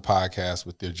blessing the podcast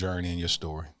with your journey and your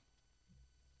story.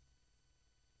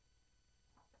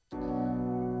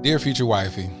 Dear future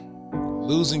wifey,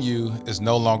 losing you is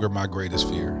no longer my greatest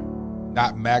fear.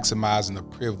 Not maximizing the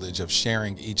privilege of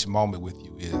sharing each moment with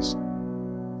you is.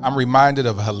 I'm reminded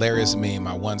of a hilarious meme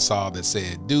I once saw that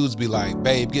said, dudes be like,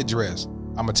 babe, get dressed.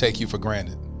 I'm gonna take you for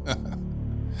granted.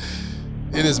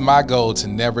 It is my goal to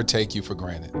never take you for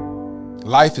granted.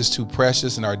 Life is too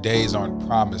precious and our days aren't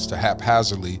promised to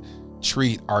haphazardly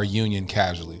treat our union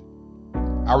casually.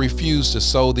 I refuse to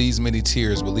sow these many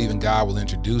tears believing God will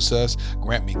introduce us,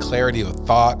 grant me clarity of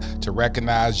thought to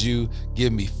recognize you,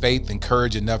 give me faith and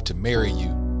courage enough to marry you,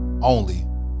 only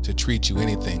to treat you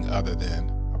anything other than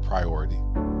a priority.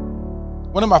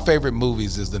 One of my favorite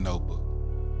movies is The Notebook.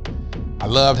 I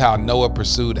loved how Noah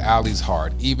pursued Allie's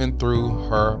heart, even through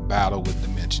her battle with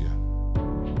dementia.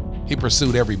 He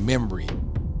pursued every memory,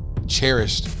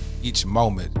 cherished each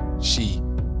moment she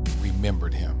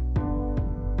remembered him.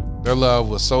 Their love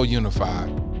was so unified,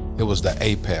 it was the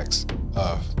apex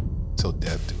of till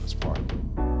death do us part.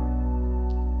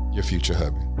 Your future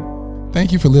hubby.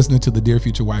 Thank you for listening to the Dear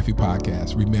Future Wifey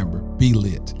podcast. Remember, be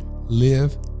lit,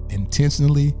 live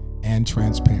intentionally and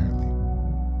transparently,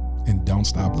 and don't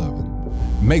stop loving.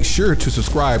 Make sure to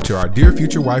subscribe to our Dear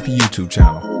Future Wifey YouTube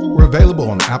channel. We're available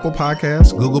on Apple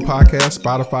Podcasts, Google Podcasts,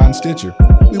 Spotify, and Stitcher.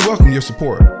 We welcome your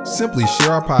support. Simply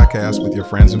share our podcast with your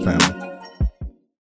friends and family.